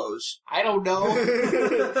swallows? I don't know.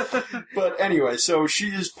 But anyway, so she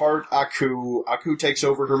is part Aku. Aku takes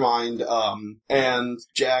over her mind, and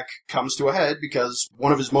Jack comes to a head because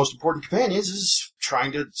one of his most important companions is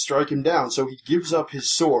trying to strike him down, so he gives up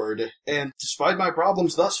his sword, and despite my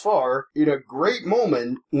problems thus far, in a great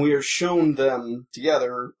moment, we are shown them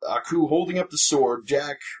together, Aku holding up the sword,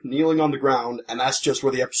 Jack kneeling on the ground, and that's just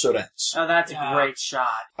where the episode ends. Oh, that's a great shot.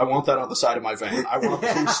 I want that on the side of my van. I want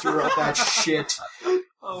a poster of that shit.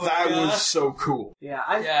 That was so cool.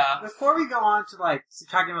 Yeah, Before we go on to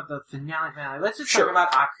talking about the finale, let's just Sure. talk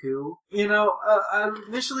about Aku.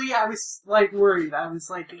 Initially I was worried. I was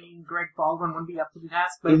thinking Greg Baldwin wouldn't be up to the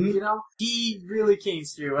task, but he really came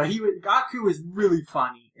through. Aku was really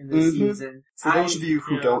funny in this season. For those of you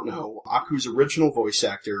who don't know, Aku's original voice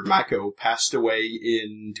actor, Mako, passed away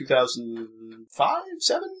in 2005,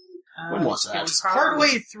 7? When was that? It was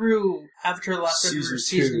partway through Avatar: The Last Airbender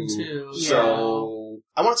season 2. So,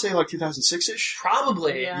 I want to say 2006-ish?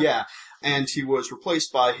 Probably. Yeah. And he was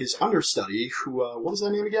replaced by his understudy, who, what was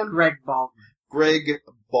that name again? Greg Baldwin. Greg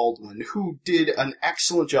Baldwin, who did an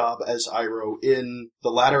excellent job as Iroh in the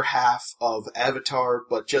latter half of Avatar,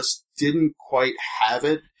 but just didn't quite have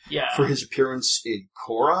it for his appearance in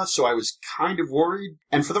Korra, so I was kind of worried.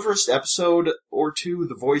 And for the first episode or two,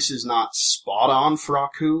 the voice is not spot on for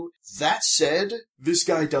Aku. That said, this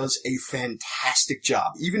guy does a fantastic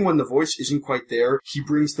job. Even when the voice isn't quite there, he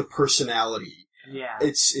brings the personality. Yeah.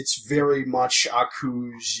 It's very much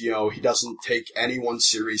Aku's, he doesn't take anyone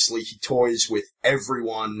seriously. He toys with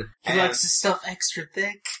everyone. He likes his stuff extra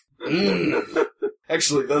thick.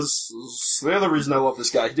 Actually, that's the other reason I love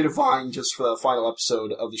this guy. He did a Vine just for the final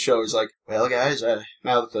episode of the show. He's like, well, guys,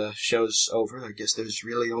 now that the show's over, I guess there's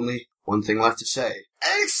really only one thing left to say.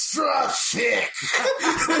 Extra thick!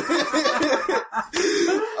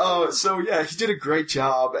 So yeah, he did a great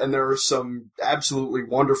job, and there are some absolutely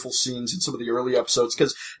wonderful scenes in some of the early episodes,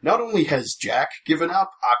 because not only has Jack given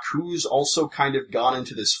up, Aku's also kind of gone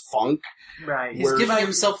into this funk. Right. He's giving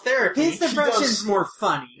himself therapy. His depression's more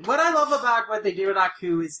funny. What I love about what they do with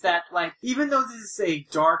Aku is that, like, even though this is a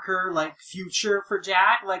darker, like, future for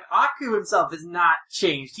Jack, like, Aku himself has not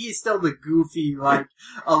changed. He is still the goofy, like,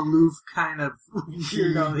 aloof kind of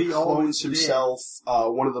weirdo he always clones himself.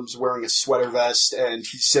 One of them's wearing a sweater vest, and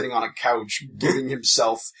he's sitting on a couch giving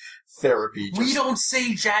himself therapy. We don't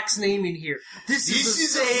say Jack's name in here. This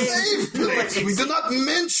is a safe place. We do not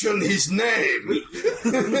mention his name.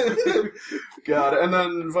 God, and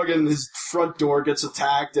then fucking his front door gets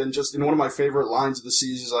attacked, and just in one of my favorite lines of the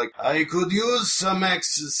season, he's like, I could use some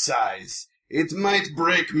exercise. It might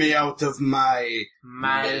break me out of my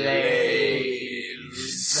malaise.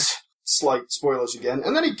 Slight spoilers again.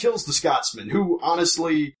 And then he kills the Scotsman, who,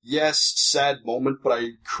 honestly, yes, sad moment, but I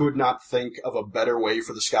could not think of a better way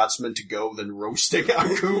for the Scotsman to go than roasting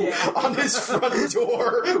Aku on his front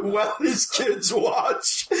door while his kids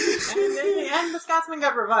watch. And the Scotsman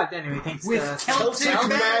got revived anyway, thanks with to Celtic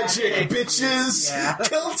magic, bitches! Yeah.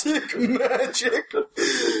 Celtic magic!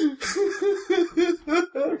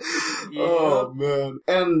 Oh, man.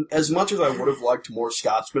 And as much as I would have liked more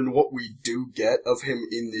Scotsman, what we do get of him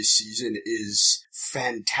in this season is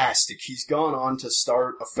fantastic. He's gone on to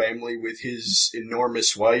start a family with his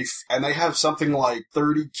enormous wife, and they have something like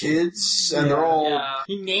 30 kids, and they're all... Yeah.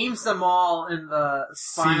 He names them all in the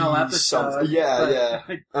final episode.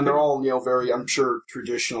 And they're all, very, I'm sure,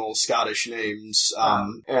 traditional Scottish names.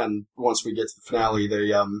 And once we get to the finale,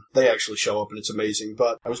 they actually show up, and it's amazing.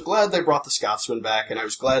 But I was glad they brought the Scotsman back, and I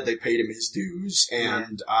was glad they paid him his dues,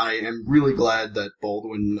 and I am really glad that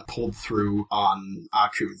Baldwin pulled through on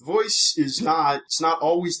Aku. The voice is not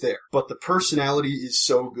always there, but the personality is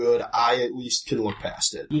so good, I at least can look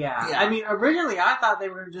past it. Yeah. I mean, originally I thought they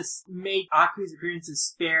were going to just make Aku's appearance as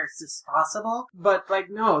sparse as possible, but,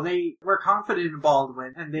 no, they were confident in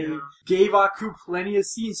Baldwin, and they gave Aku plenty of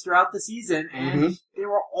scenes throughout the season, and they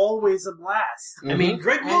were always a blast. I mean,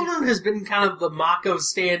 Greg Logan has been kind of the Mako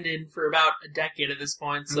stand-in for about a decade at this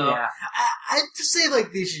point, so I just say,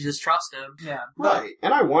 they should just trust him. Yeah. Right,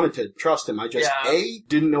 and I wanted to trust him. I just, A,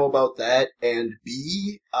 didn't know about that, and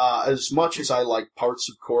B, as much as I like parts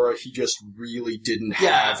of Korra, he just really didn't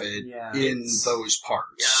have it in those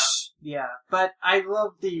parts. Yeah, but I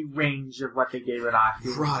love the range of what they did with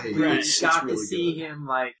Aku. Right. We got to see him,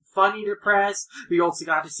 funny depressed. We also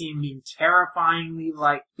got to see him being terrifyingly,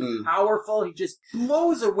 powerful. He just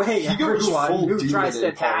blows away everyone who tries to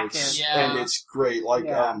attack him. And it's great.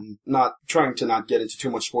 Not trying to not get into too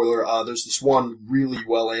much spoiler, there's this one really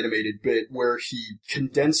well-animated bit where he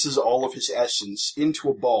condenses all of his essence into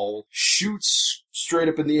a ball, shoots straight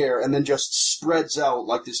up in the air, and then just spreads out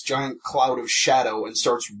like this giant cloud of shadow and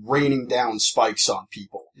starts raining down spikes on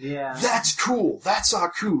people. Yeah. That's cool. That's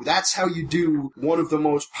Aku. That's how you do one of the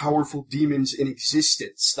most powerful demons in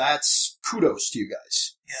existence. That's kudos to you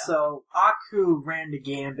guys. Yeah. So, Aku ran the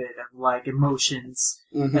gambit of, emotions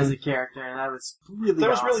as a character, and that was really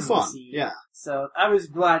awesome fun. To see. Yeah. So, I was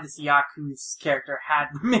glad to see Aku's character had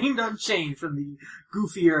remained unchanged from the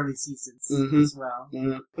goofy early seasons as well.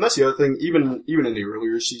 Mm-hmm. And that's the other thing, even in the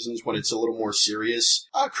earlier seasons when it's a little more serious,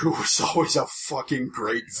 Aku was always a fucking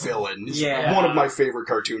great villain. He's one of my favorite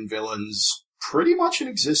cartoon villains. Pretty much in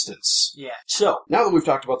existence. Yeah. So, now that we've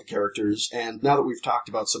talked about the characters, and now that we've talked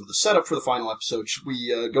about some of the setup for the final episode, should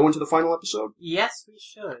we go into the final episode? Yes, we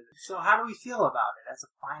should. So, how do we feel about it as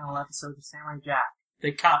a final episode of Samurai Jack?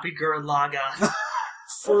 They copied Gurren Lagann.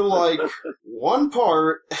 For, one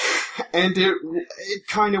part, and it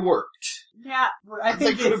kind of worked. Yeah, I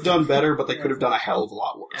think they could have done better, but they could have done a hell of a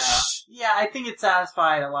lot worse. Yeah, I think it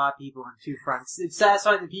satisfied a lot of people on two fronts. It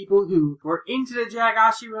satisfied the people who were into the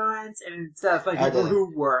Jagashi runs, and it satisfied people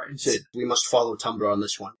who weren't. Sid, we must follow Tumblr on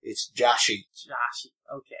this one. It's Jashi. Jashi,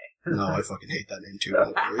 okay. No, I fucking hate that name too,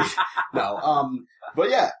 don't worry. No, but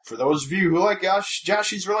yeah, for those of you who like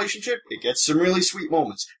Jashi's relationship, it gets some really sweet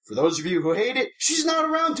moments. For those of you who hate it, she's not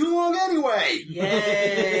around too long anyway!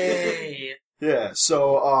 Yay! Yeah,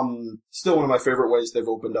 so, still one of my favorite ways they've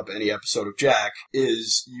opened up any episode of Jack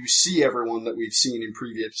is you see everyone that we've seen in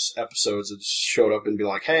previous episodes that showed up and be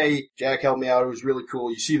like, hey, Jack helped me out, it was really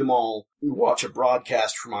cool. You see them all. You watch a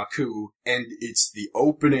broadcast from Aku, and it's the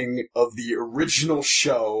opening of the original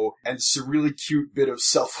show, and it's a really cute bit of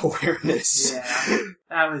self-awareness. Yeah,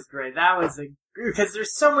 that was great. That was because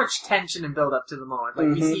there's so much tension and build up to the moment.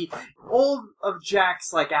 Like, you see all of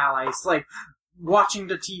Jack's, like, allies, like, watching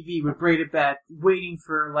the TV with braided bed, waiting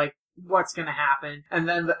for, like, what's gonna happen, and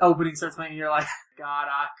then the opening starts playing, and you're like, God,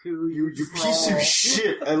 Aku, You piece of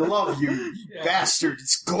shit. I love you, you bastard.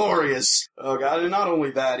 It's glorious. Oh, God. And not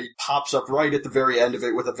only that, he pops up right at the very end of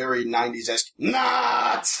it with a very 90s-esque,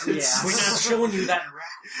 not! Yeah. We're not showing you that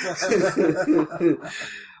in rap.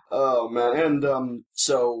 Oh, man. And,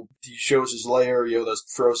 so he shows his lair, the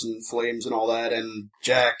frozen flames and all that, and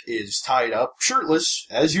Jack is tied up, shirtless,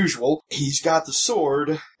 as usual. He's got the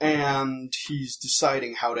sword, and he's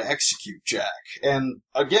deciding how to execute Jack. And,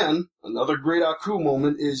 again, another great Aku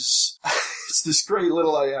moment is... It's this great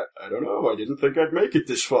little, I don't know, I didn't think I'd make it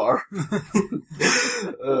this far.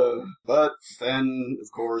 But then,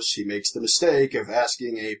 of course, he makes the mistake of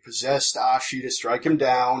asking a possessed Ashi to strike him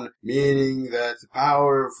down, meaning that the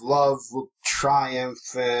power of love will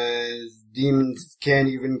triumph as demons can't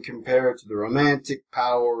even compare to the romantic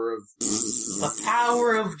power of... The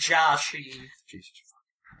power of Joshi. Jesus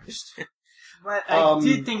Christ. But I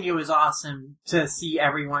did think it was awesome to see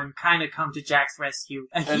everyone kind of come to Jack's rescue.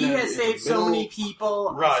 And he then has in saved the so middle- many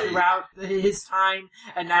people Right. throughout his time,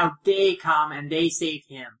 and now they come and they save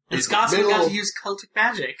him. And Scotsman middle- got to use cultic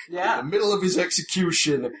magic. Yeah. In the middle of his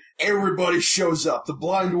execution, everybody shows up. The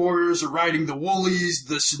blind warriors are riding the woolies,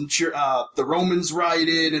 the Romans ride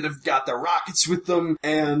in and have got their rockets with them,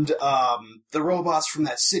 and the robots from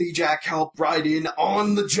that city Jack helped ride in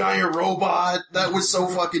on the giant robot. That was so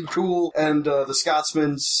fucking cool. And the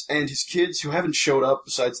Scotsman and his kids, who haven't showed up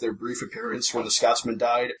besides their brief appearance when the Scotsman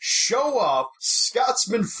died, show up.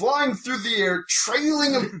 Scotsman flying through the air,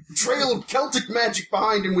 trailing a trail of Celtic magic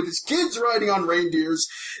behind him with his kids riding on reindeers.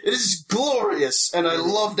 It is glorious, and I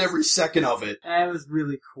loved every second of it. That was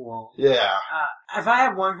really cool. Yeah. If I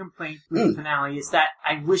have one complaint with the finale, is that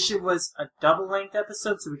I wish it was a double-length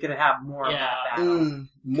episode so we could have more of that battle.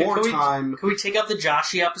 More Can we- time. Can we take out the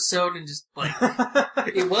Joshi episode and just, like,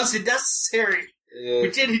 it wasn't necessary.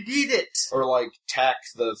 We didn't need it. Or, like, tack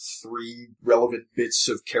the 3 relevant bits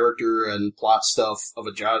of character and plot stuff of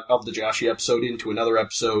the Joshi episode into another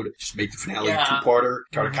episode. Just make the finale a two-parter.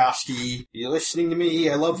 Tartakovsky, you listening to me?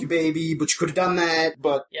 I love you, baby, but you could have done that,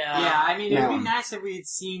 but... Yeah, I mean, it would be nice if we had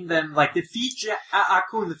seen them, like, defeat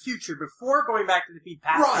Aku in the future before going back to defeat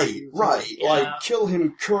past Aku. Right. Yeah. Like, kill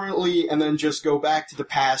him currently and then just go back to the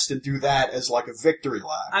past and do that as, like, a victory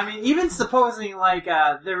lap. I mean, even supposing, like,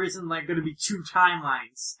 there isn't, like, going to be 2 timelines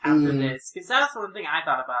after this, because that's one thing I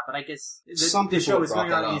thought about, but I guess Some the people show have is brought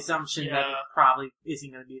going on that the up. assumption that it probably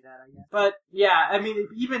isn't going to be that, I guess. But, yeah, I mean,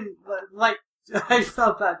 even, like, I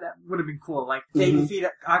felt that would have been cool. Like, they defeat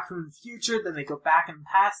Aku in the future, then they go back and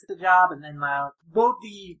pass the job, and then both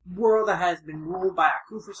the world that has been ruled by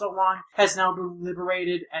Aku for so long has now been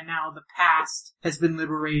liberated, and now the past has been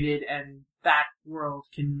liberated, and that world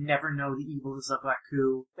can never know the evils of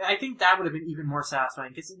Aku. I think that would have been even more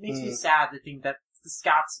satisfying, because it makes me sad to think that the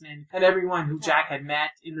Scotsman and everyone who Jack had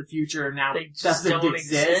met in the future now They just doesn't don't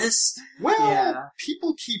exist. Well,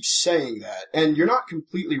 people keep saying that, and you're not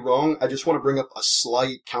completely wrong. I just want to bring up a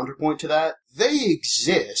slight counterpoint to that. They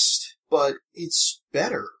exist, but it's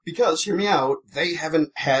better. Because, hear me out, they haven't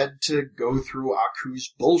had to go through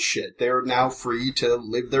Aku's bullshit. They're now free to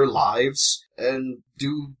live their lives and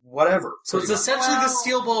do whatever. So it's essentially the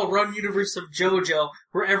Steel Ball Run universe of JoJo,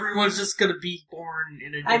 where everyone's just gonna be born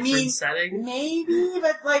in a different setting. Maybe,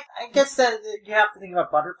 but like, I guess that you have to think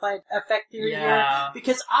about butterfly effect theory here.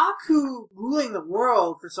 Because Aku ruling the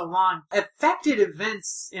world for so long affected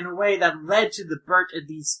events in a way that led to the birth of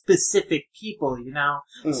these specific people, you know?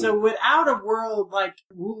 So without a world like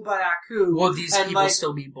ruled by Aku, Will these and, people like,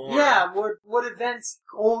 still be born? Yeah, would events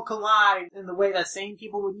all collide in the way that same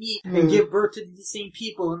people would meet and give birth to the same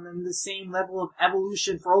people, and then the same level of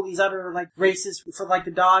evolution for all these other, like, races, for, like,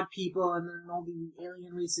 the dog people, and then all the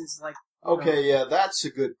alien races, like... Okay, yeah, that's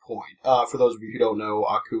a good point. For those of you who don't know,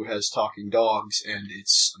 Aku has talking dogs, and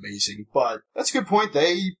it's amazing. But that's a good point.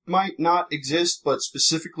 They might not exist, but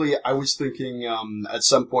specifically, I was thinking at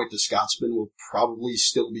some point the Scotsman will probably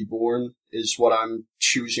still be born, is what I'm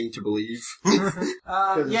choosing to believe. Yeah,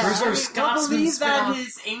 There's our I Scotsman believe that spin-off.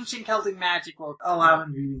 his ancient Celtic magic will allow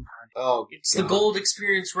him to be Oh, It's the Gold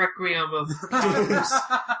Experience Requiem of gamers.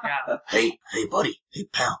 Yeah. Hey, buddy. Hey,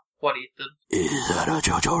 pal. What, Ethan? Is that a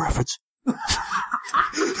JoJo reference?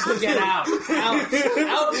 Get out. Out with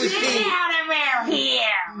me. out of here!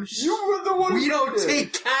 You were the one We who don't did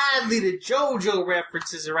it. take kindly to JoJo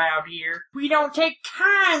references around here. We don't take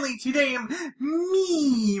kindly to them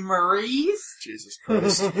memories. Jesus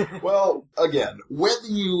Christ. Well, again, whether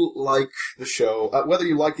you like the show, whether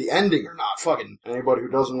you like the ending or not, fucking anybody who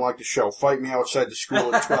doesn't like the show, fight me outside the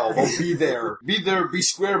school at 12. I'll be there. Be there, be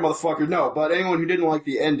square, motherfucker. No, but anyone who didn't like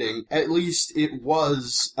the ending, at least it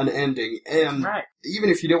was an ending. And Right. even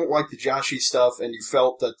if you don't like the Joshi stuff and you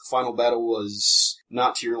felt that the final battle was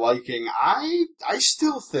not to your liking, I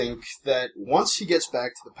still think that once he gets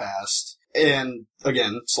back to the past, and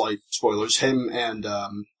again, slight spoilers, him and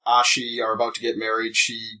Ashi are about to get married.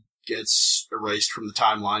 She gets erased from the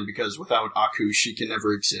timeline because without Aku, she can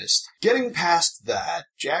never exist. Getting past that,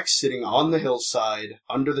 Jack's sitting on the hillside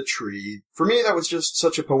under the tree. For me, that was just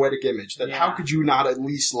such a poetic image that how Yeah. could you not at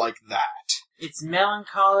least like that? It's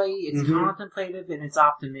melancholy, it's Mhm. contemplative, and it's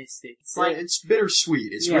optimistic. It's like, It's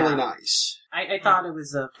bittersweet. It's Yeah. really nice. I thought it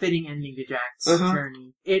was a fitting ending to Jack's Uh-huh.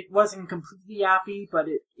 journey. It wasn't completely happy, but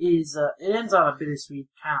it is. It ends on a bittersweet,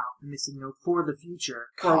 kind of optimistic note for the future,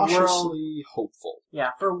 for a world. Cautiously hopeful.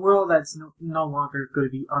 Yeah, for a world that's no longer going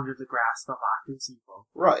to be under the grasp of Aku's evil.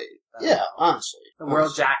 Right. Yeah, honestly. The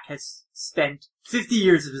world Jack has spent 50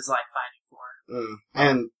 years of his life fighting for.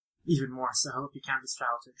 And Even more so if you count his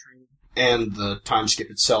childhood training. and the time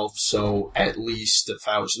skip itself, so at least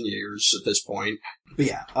 1,000 years at this point. But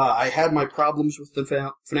yeah, I had my problems with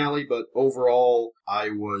the finale, but overall, I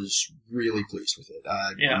was really pleased with it.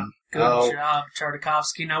 Yeah. Good Oh, job,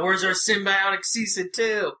 Tartakovsky. Now, where's our symbiotic season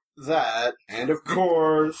 2? that, and of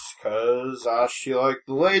course, cause Ashi liked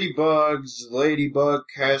the ladybugs, the ladybug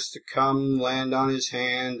has to come land on his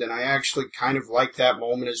hand, and I actually kind of liked that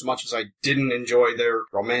moment as much as I didn't enjoy their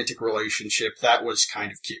romantic relationship. That was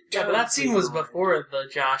kind of cute. Yeah, but that scene was before the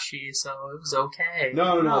Joshi, so it was okay.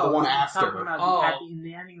 No, the one I'm after. talking about Oh. in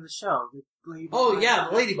the ending of the show. The ladybug. Oh, yeah,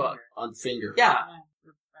 the ladybug. On finger. Yeah.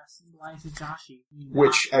 Yeah, that symbolizes Joshi.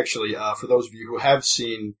 Which, actually, for those of you who have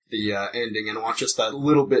seen the ending and want just that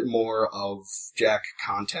little bit more of Jack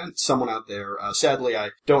content, someone out there, sadly I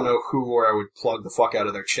don't know who or I would plug the fuck out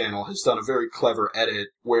of their channel, has done a very clever edit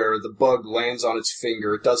where the bug lands on its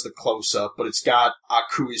finger, it does the close-up, but it's got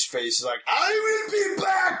Aku's face, it's like, I will be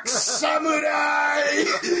back, samurai!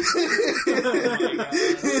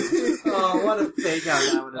 Oh, what a fake out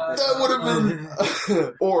that would have been. That would have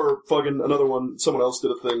been... or fucking another one, someone else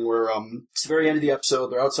did a thing where, it's the very end of the episode,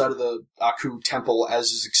 they're outside of the Aku temple as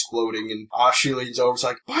is exploding, and Ashi leans over, is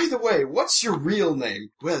like, by the way, what's your real name?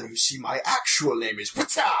 Well, you see, my actual name is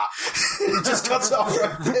Wata! It just cuts off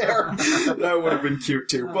right there. That would have been cute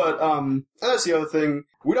too. But, that's the other thing.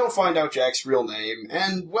 We don't find out Jack's real name,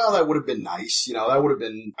 and, well, that would have been nice. You know, that would have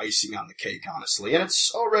been icing on the cake, honestly. And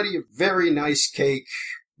it's already a very nice cake,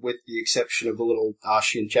 with the exception of the little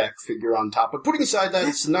Ashi and Jack figure on top. But putting aside that,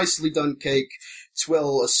 it's a nicely done cake. It's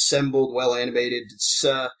well assembled, well animated. It's,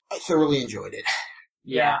 I thoroughly enjoyed it.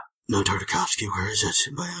 Yeah. Now, Tartakovsky, where is that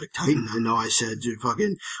symbiotic titan? I know I said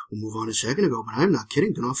fucking we'll move on a second ago, but I'm not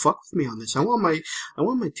kidding. Do not fuck with me on this. I want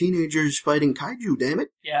my teenagers fighting kaiju, damn it.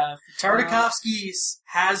 Yeah, Tartakovsky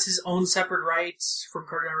has his own separate rights from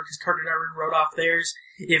Cartoon Network because Cartoon Network wrote off theirs.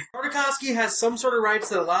 If Tartakovsky has some sort of rights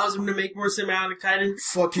that allows him to make more Symbiotic Titan,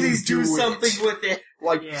 Fucking please do it. something with it.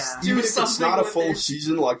 Like, Yeah. even Do if it's something not a with full it.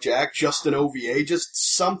 season like Jack, just an OVA, just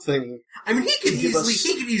something. I mean, he could Give us-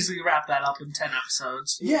 easily wrap that up in 10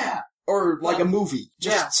 episodes. Yeah. Or like a movie.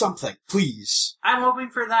 Just Yeah. something. Please. I'm hoping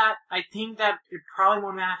for that. I think that it probably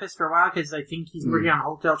won't manifest for a while because I think he's working on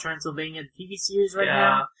Hotel Transylvania, the TV series right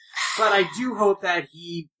now. But I do hope that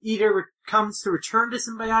he either comes to return to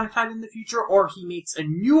Symbiotic Titan in the future or he makes a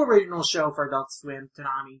new original show for Adult Swim,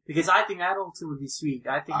 Toonami. Because I think that also would be sweet.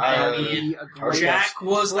 I think that would be a great Jack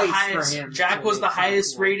was the place for highest. him Jack to was the make something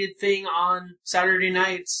highest cool. rated thing on Saturday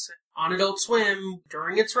nights on Adult Swim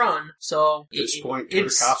during its run. So At this point,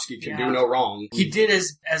 it's- Tartakovsky can yeah. do no wrong. He did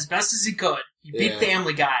as best as he could. He beat Yeah.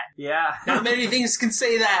 Family Guy. Yeah. Not many things can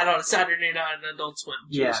say that on a Saturday night on Adult Swim.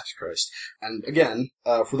 Yeah. Jesus Christ. And again,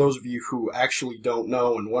 for those of you who actually don't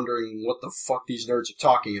know and wondering what the fuck these nerds are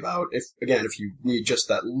talking about, if you need just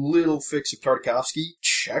that little fix of Tartakovsky,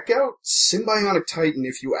 check out Symbiotic Titan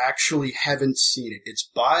if you actually haven't seen it.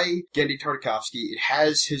 It's by Genndy Tartakovsky. It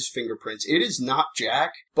has his fingerprints. It is not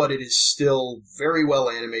Jack, but it is still very well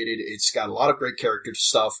animated. It's got a lot of great character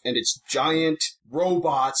stuff, and it's giant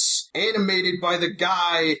robots animated by the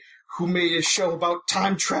guy who made a show about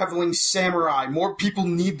time-traveling samurai. More people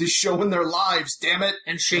need this show in their lives, damn it!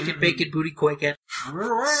 And Shake It, Bake It, Booty Quake It.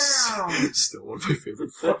 Still one of my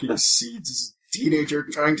favorite fucking seeds is teenager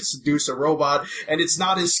trying to seduce a robot, and it's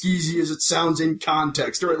not as skeezy as it sounds in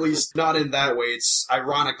context, or at least not in that way. It's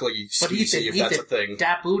ironically skeezy, if that's a thing.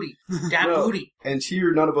 Dat booty. Dat No. booty. And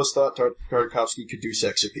here, none of us thought Tartakovsky could do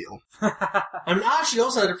sex appeal. I mean, she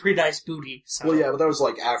also had a pretty nice booty. So. Well, yeah, but that was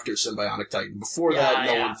like after Symbionic Titan. Before that,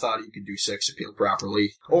 no one thought he could do sex appeal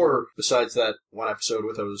properly. Or, besides that one episode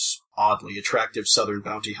with those oddly attractive southern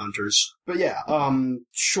bounty hunters. But yeah,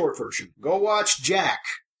 short version. Go watch Jack.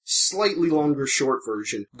 Slightly longer short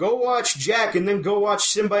version. Go watch Jack and then go watch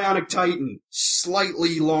Symbionic Titan.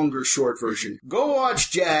 Slightly longer short version. Go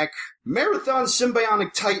watch Jack. Marathon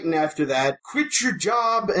Symbionic Titan after that. Quit your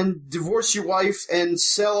job and divorce your wife and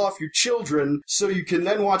sell off your children so you can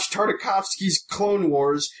then watch Tartakovsky's Clone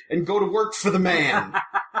Wars and go to work for the man.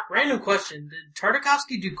 Random question. Did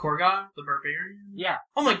Tartakovsky do Korgoth, the Barbarian? Yeah.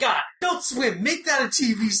 Oh my god. Don't Swim. Make that a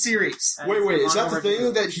TV series. Wait, is that the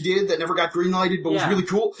thing that he did that never got greenlighted but was really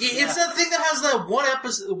cool? It's that thing that has that one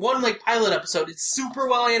episode, pilot episode. It's super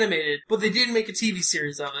well animated, but they didn't make a TV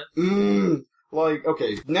series of it. Like,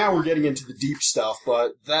 okay, now we're getting into the deep stuff,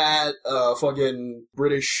 but that, fucking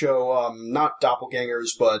British show, not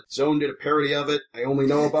Doppelgangers, but Zone did a parody of it. I only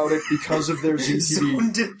know about it because of their ZTV.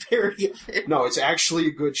 Zone did a parody of it. No, it's actually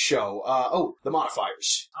a good show. The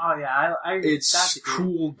Modifiers. Oh yeah, It's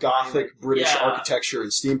cool gothic British architecture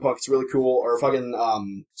and steampunk. It's really cool. Or fucking,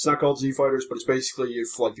 it's not called Z Fighters, but it's basically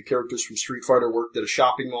if, like, the characters from Street Fighter worked at a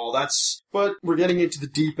shopping mall. But we're getting into the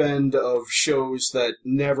deep end of shows that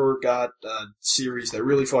never got, series that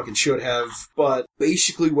really fucking should have, but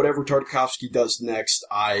basically whatever Tartakovsky does next,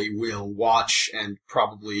 I will watch and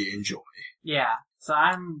probably enjoy. Yeah, so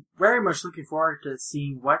I'm very much looking forward to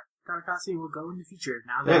seeing what Tartakovsky will go in the future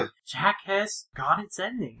now that Jack has got its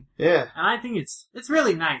ending. Yeah. And I think it's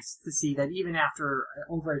really nice to see that even after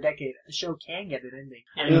over a decade, a show can get an ending.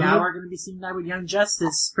 And now we're going to be seeing that with Young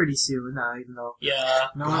Justice pretty soon, even though... Yeah.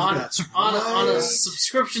 On a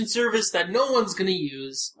subscription service that no one's going to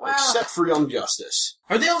use. Well, except for Young Justice.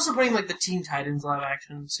 Are they also putting, like, the Teen Titans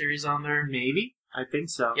live-action series on there? Maybe. I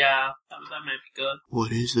think so. Yeah, that might be good.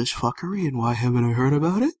 What is this fuckery and why haven't I heard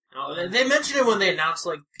about it? No, they mentioned it when they announced,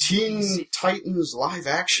 like... Teen Titans live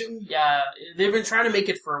action? Yeah, they've been trying to make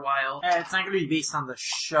it for a while. It's not going to be based on the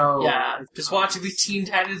show. Yeah, just watching the Teen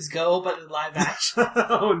Titans go, but in live action.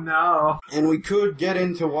 Oh no. And we could get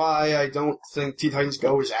into why I don't think Teen Titans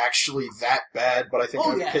Go is actually that bad, but I think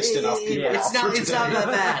I've pissed enough people off It's not that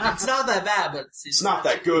bad. It's not that bad, but... It's not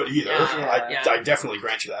that good either. Yeah. I definitely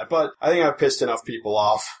grant you that, but I think I've pissed enough people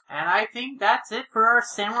off. And I think that's it for our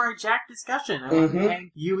Samurai Jack discussion. I want to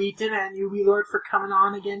thank you, Ethan, and you, Wee Lord, for coming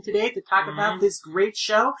on again today to talk about this great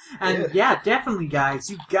show. And yeah, definitely, guys,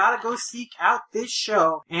 you gotta go seek out this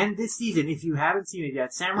show and this season if you haven't seen it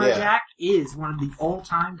yet. Samurai Jack is one of the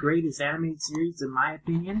all-time greatest animated series, in my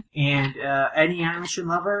opinion, and any animation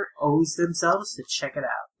lover owes themselves to check it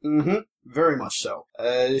out. Very much so.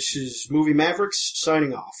 This is Movie Mavericks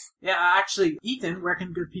signing off. Yeah, actually, Ethan, where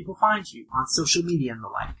can good people find you? On social media and the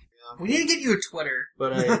like. We need to get you a Twitter.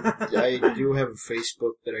 But I do have a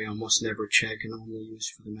Facebook that I almost never check and only use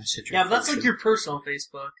for the messenger. Yeah, but that's like your personal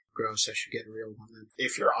Facebook. Gross, I should get a real one then.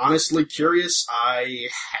 If you're honestly curious, I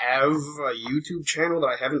have a YouTube channel that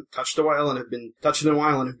I haven't touched in a while and have been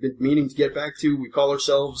meaning to get back to. We call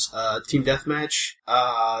ourselves Team Deathmatch.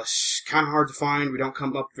 It's kind of hard to find. We don't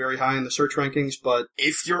come up very high in the search rankings, but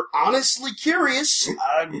if you're honestly curious,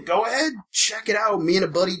 go ahead, check it out. Me and a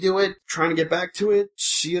buddy do it, trying to get back to it.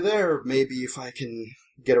 See you there, maybe if I can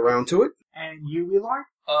get around to it. And you, Wee Lord?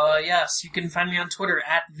 Yes, you can find me on Twitter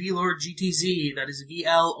at VLordGTZ. That is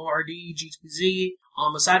VLORDGTZ.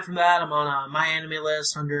 Aside from that, I'm on a My Anime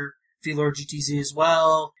list under VLordGTZ as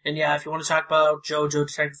well. And yeah, if you want to talk about JoJo,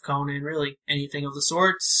 Detective Conan, really anything of the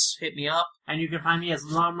sorts, hit me up. And you can find me as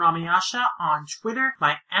Lom Ramiyasha on Twitter,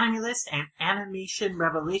 my anime list, and Animation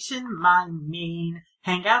Revelation, my main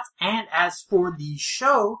hangouts. And as for the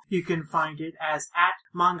show, you can find it as at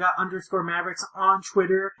manga_mavericks on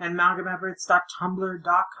Twitter and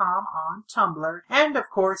mangamavericks.tumblr.com on Tumblr. And of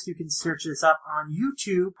course, you can search us up on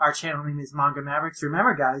YouTube. Our channel name is Manga Mavericks.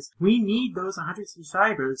 Remember, guys, we need those 100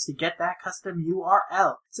 subscribers to get that custom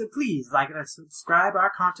URL. So please like and subscribe our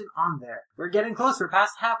content on there. We're getting close. We're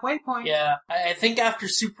past the halfway point. Yeah, I think after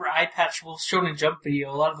Super Eye Patch Wolf's Shonen Jump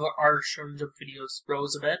video, a lot of our Shonen Jump videos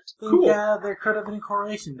rose a bit. Cool. There could have been a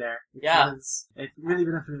correlation there. Yeah. Because it really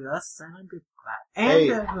benefited us, and I'm good for that. Hey,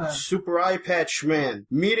 And Super Eye Patch Man,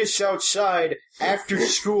 meet us outside after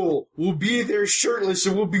school. We'll be there shirtless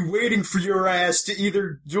and we'll be waiting for your ass to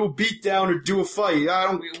either do a beatdown or do a fight. I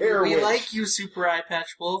don't care We which. like you, Super Eye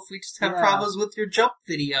Patch Wolf. We just have Yeah. problems with your jump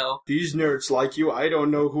video. These nerds like you. I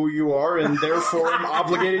don't know who you are, and therefore I'm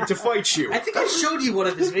obligated to fight you. I think I showed you one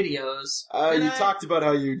of his videos. Did You I? talked about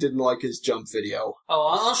how you didn't like his jump video. Oh,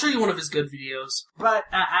 I'll show you one of his good videos. But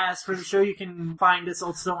as for the show, you can find us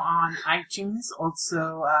also on iTunes.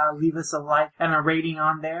 Also, leave us a like and a rating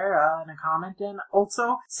on there and a comment. And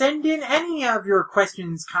also, send in any of your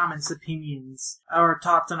questions, comments, opinions, or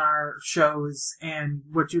thoughts on our shows and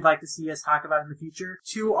what you'd like to see us talk about in the future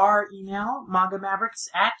to our email,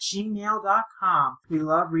 mangamaverics@gmail.com. We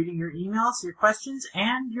love reading your emails, your questions,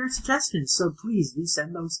 and your suggestions, so please do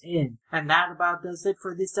send those in. And that about does it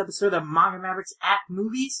for this episode of Manga Mavericks at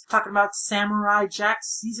Movies, talking about Samurai Jack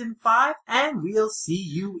Season 5, and we'll see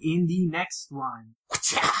you in the next one.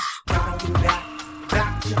 Back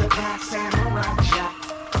to the past, Samurai Jack.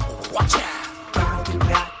 Watch out!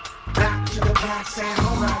 Back to the past,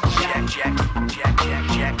 Samurai Jack. Jack.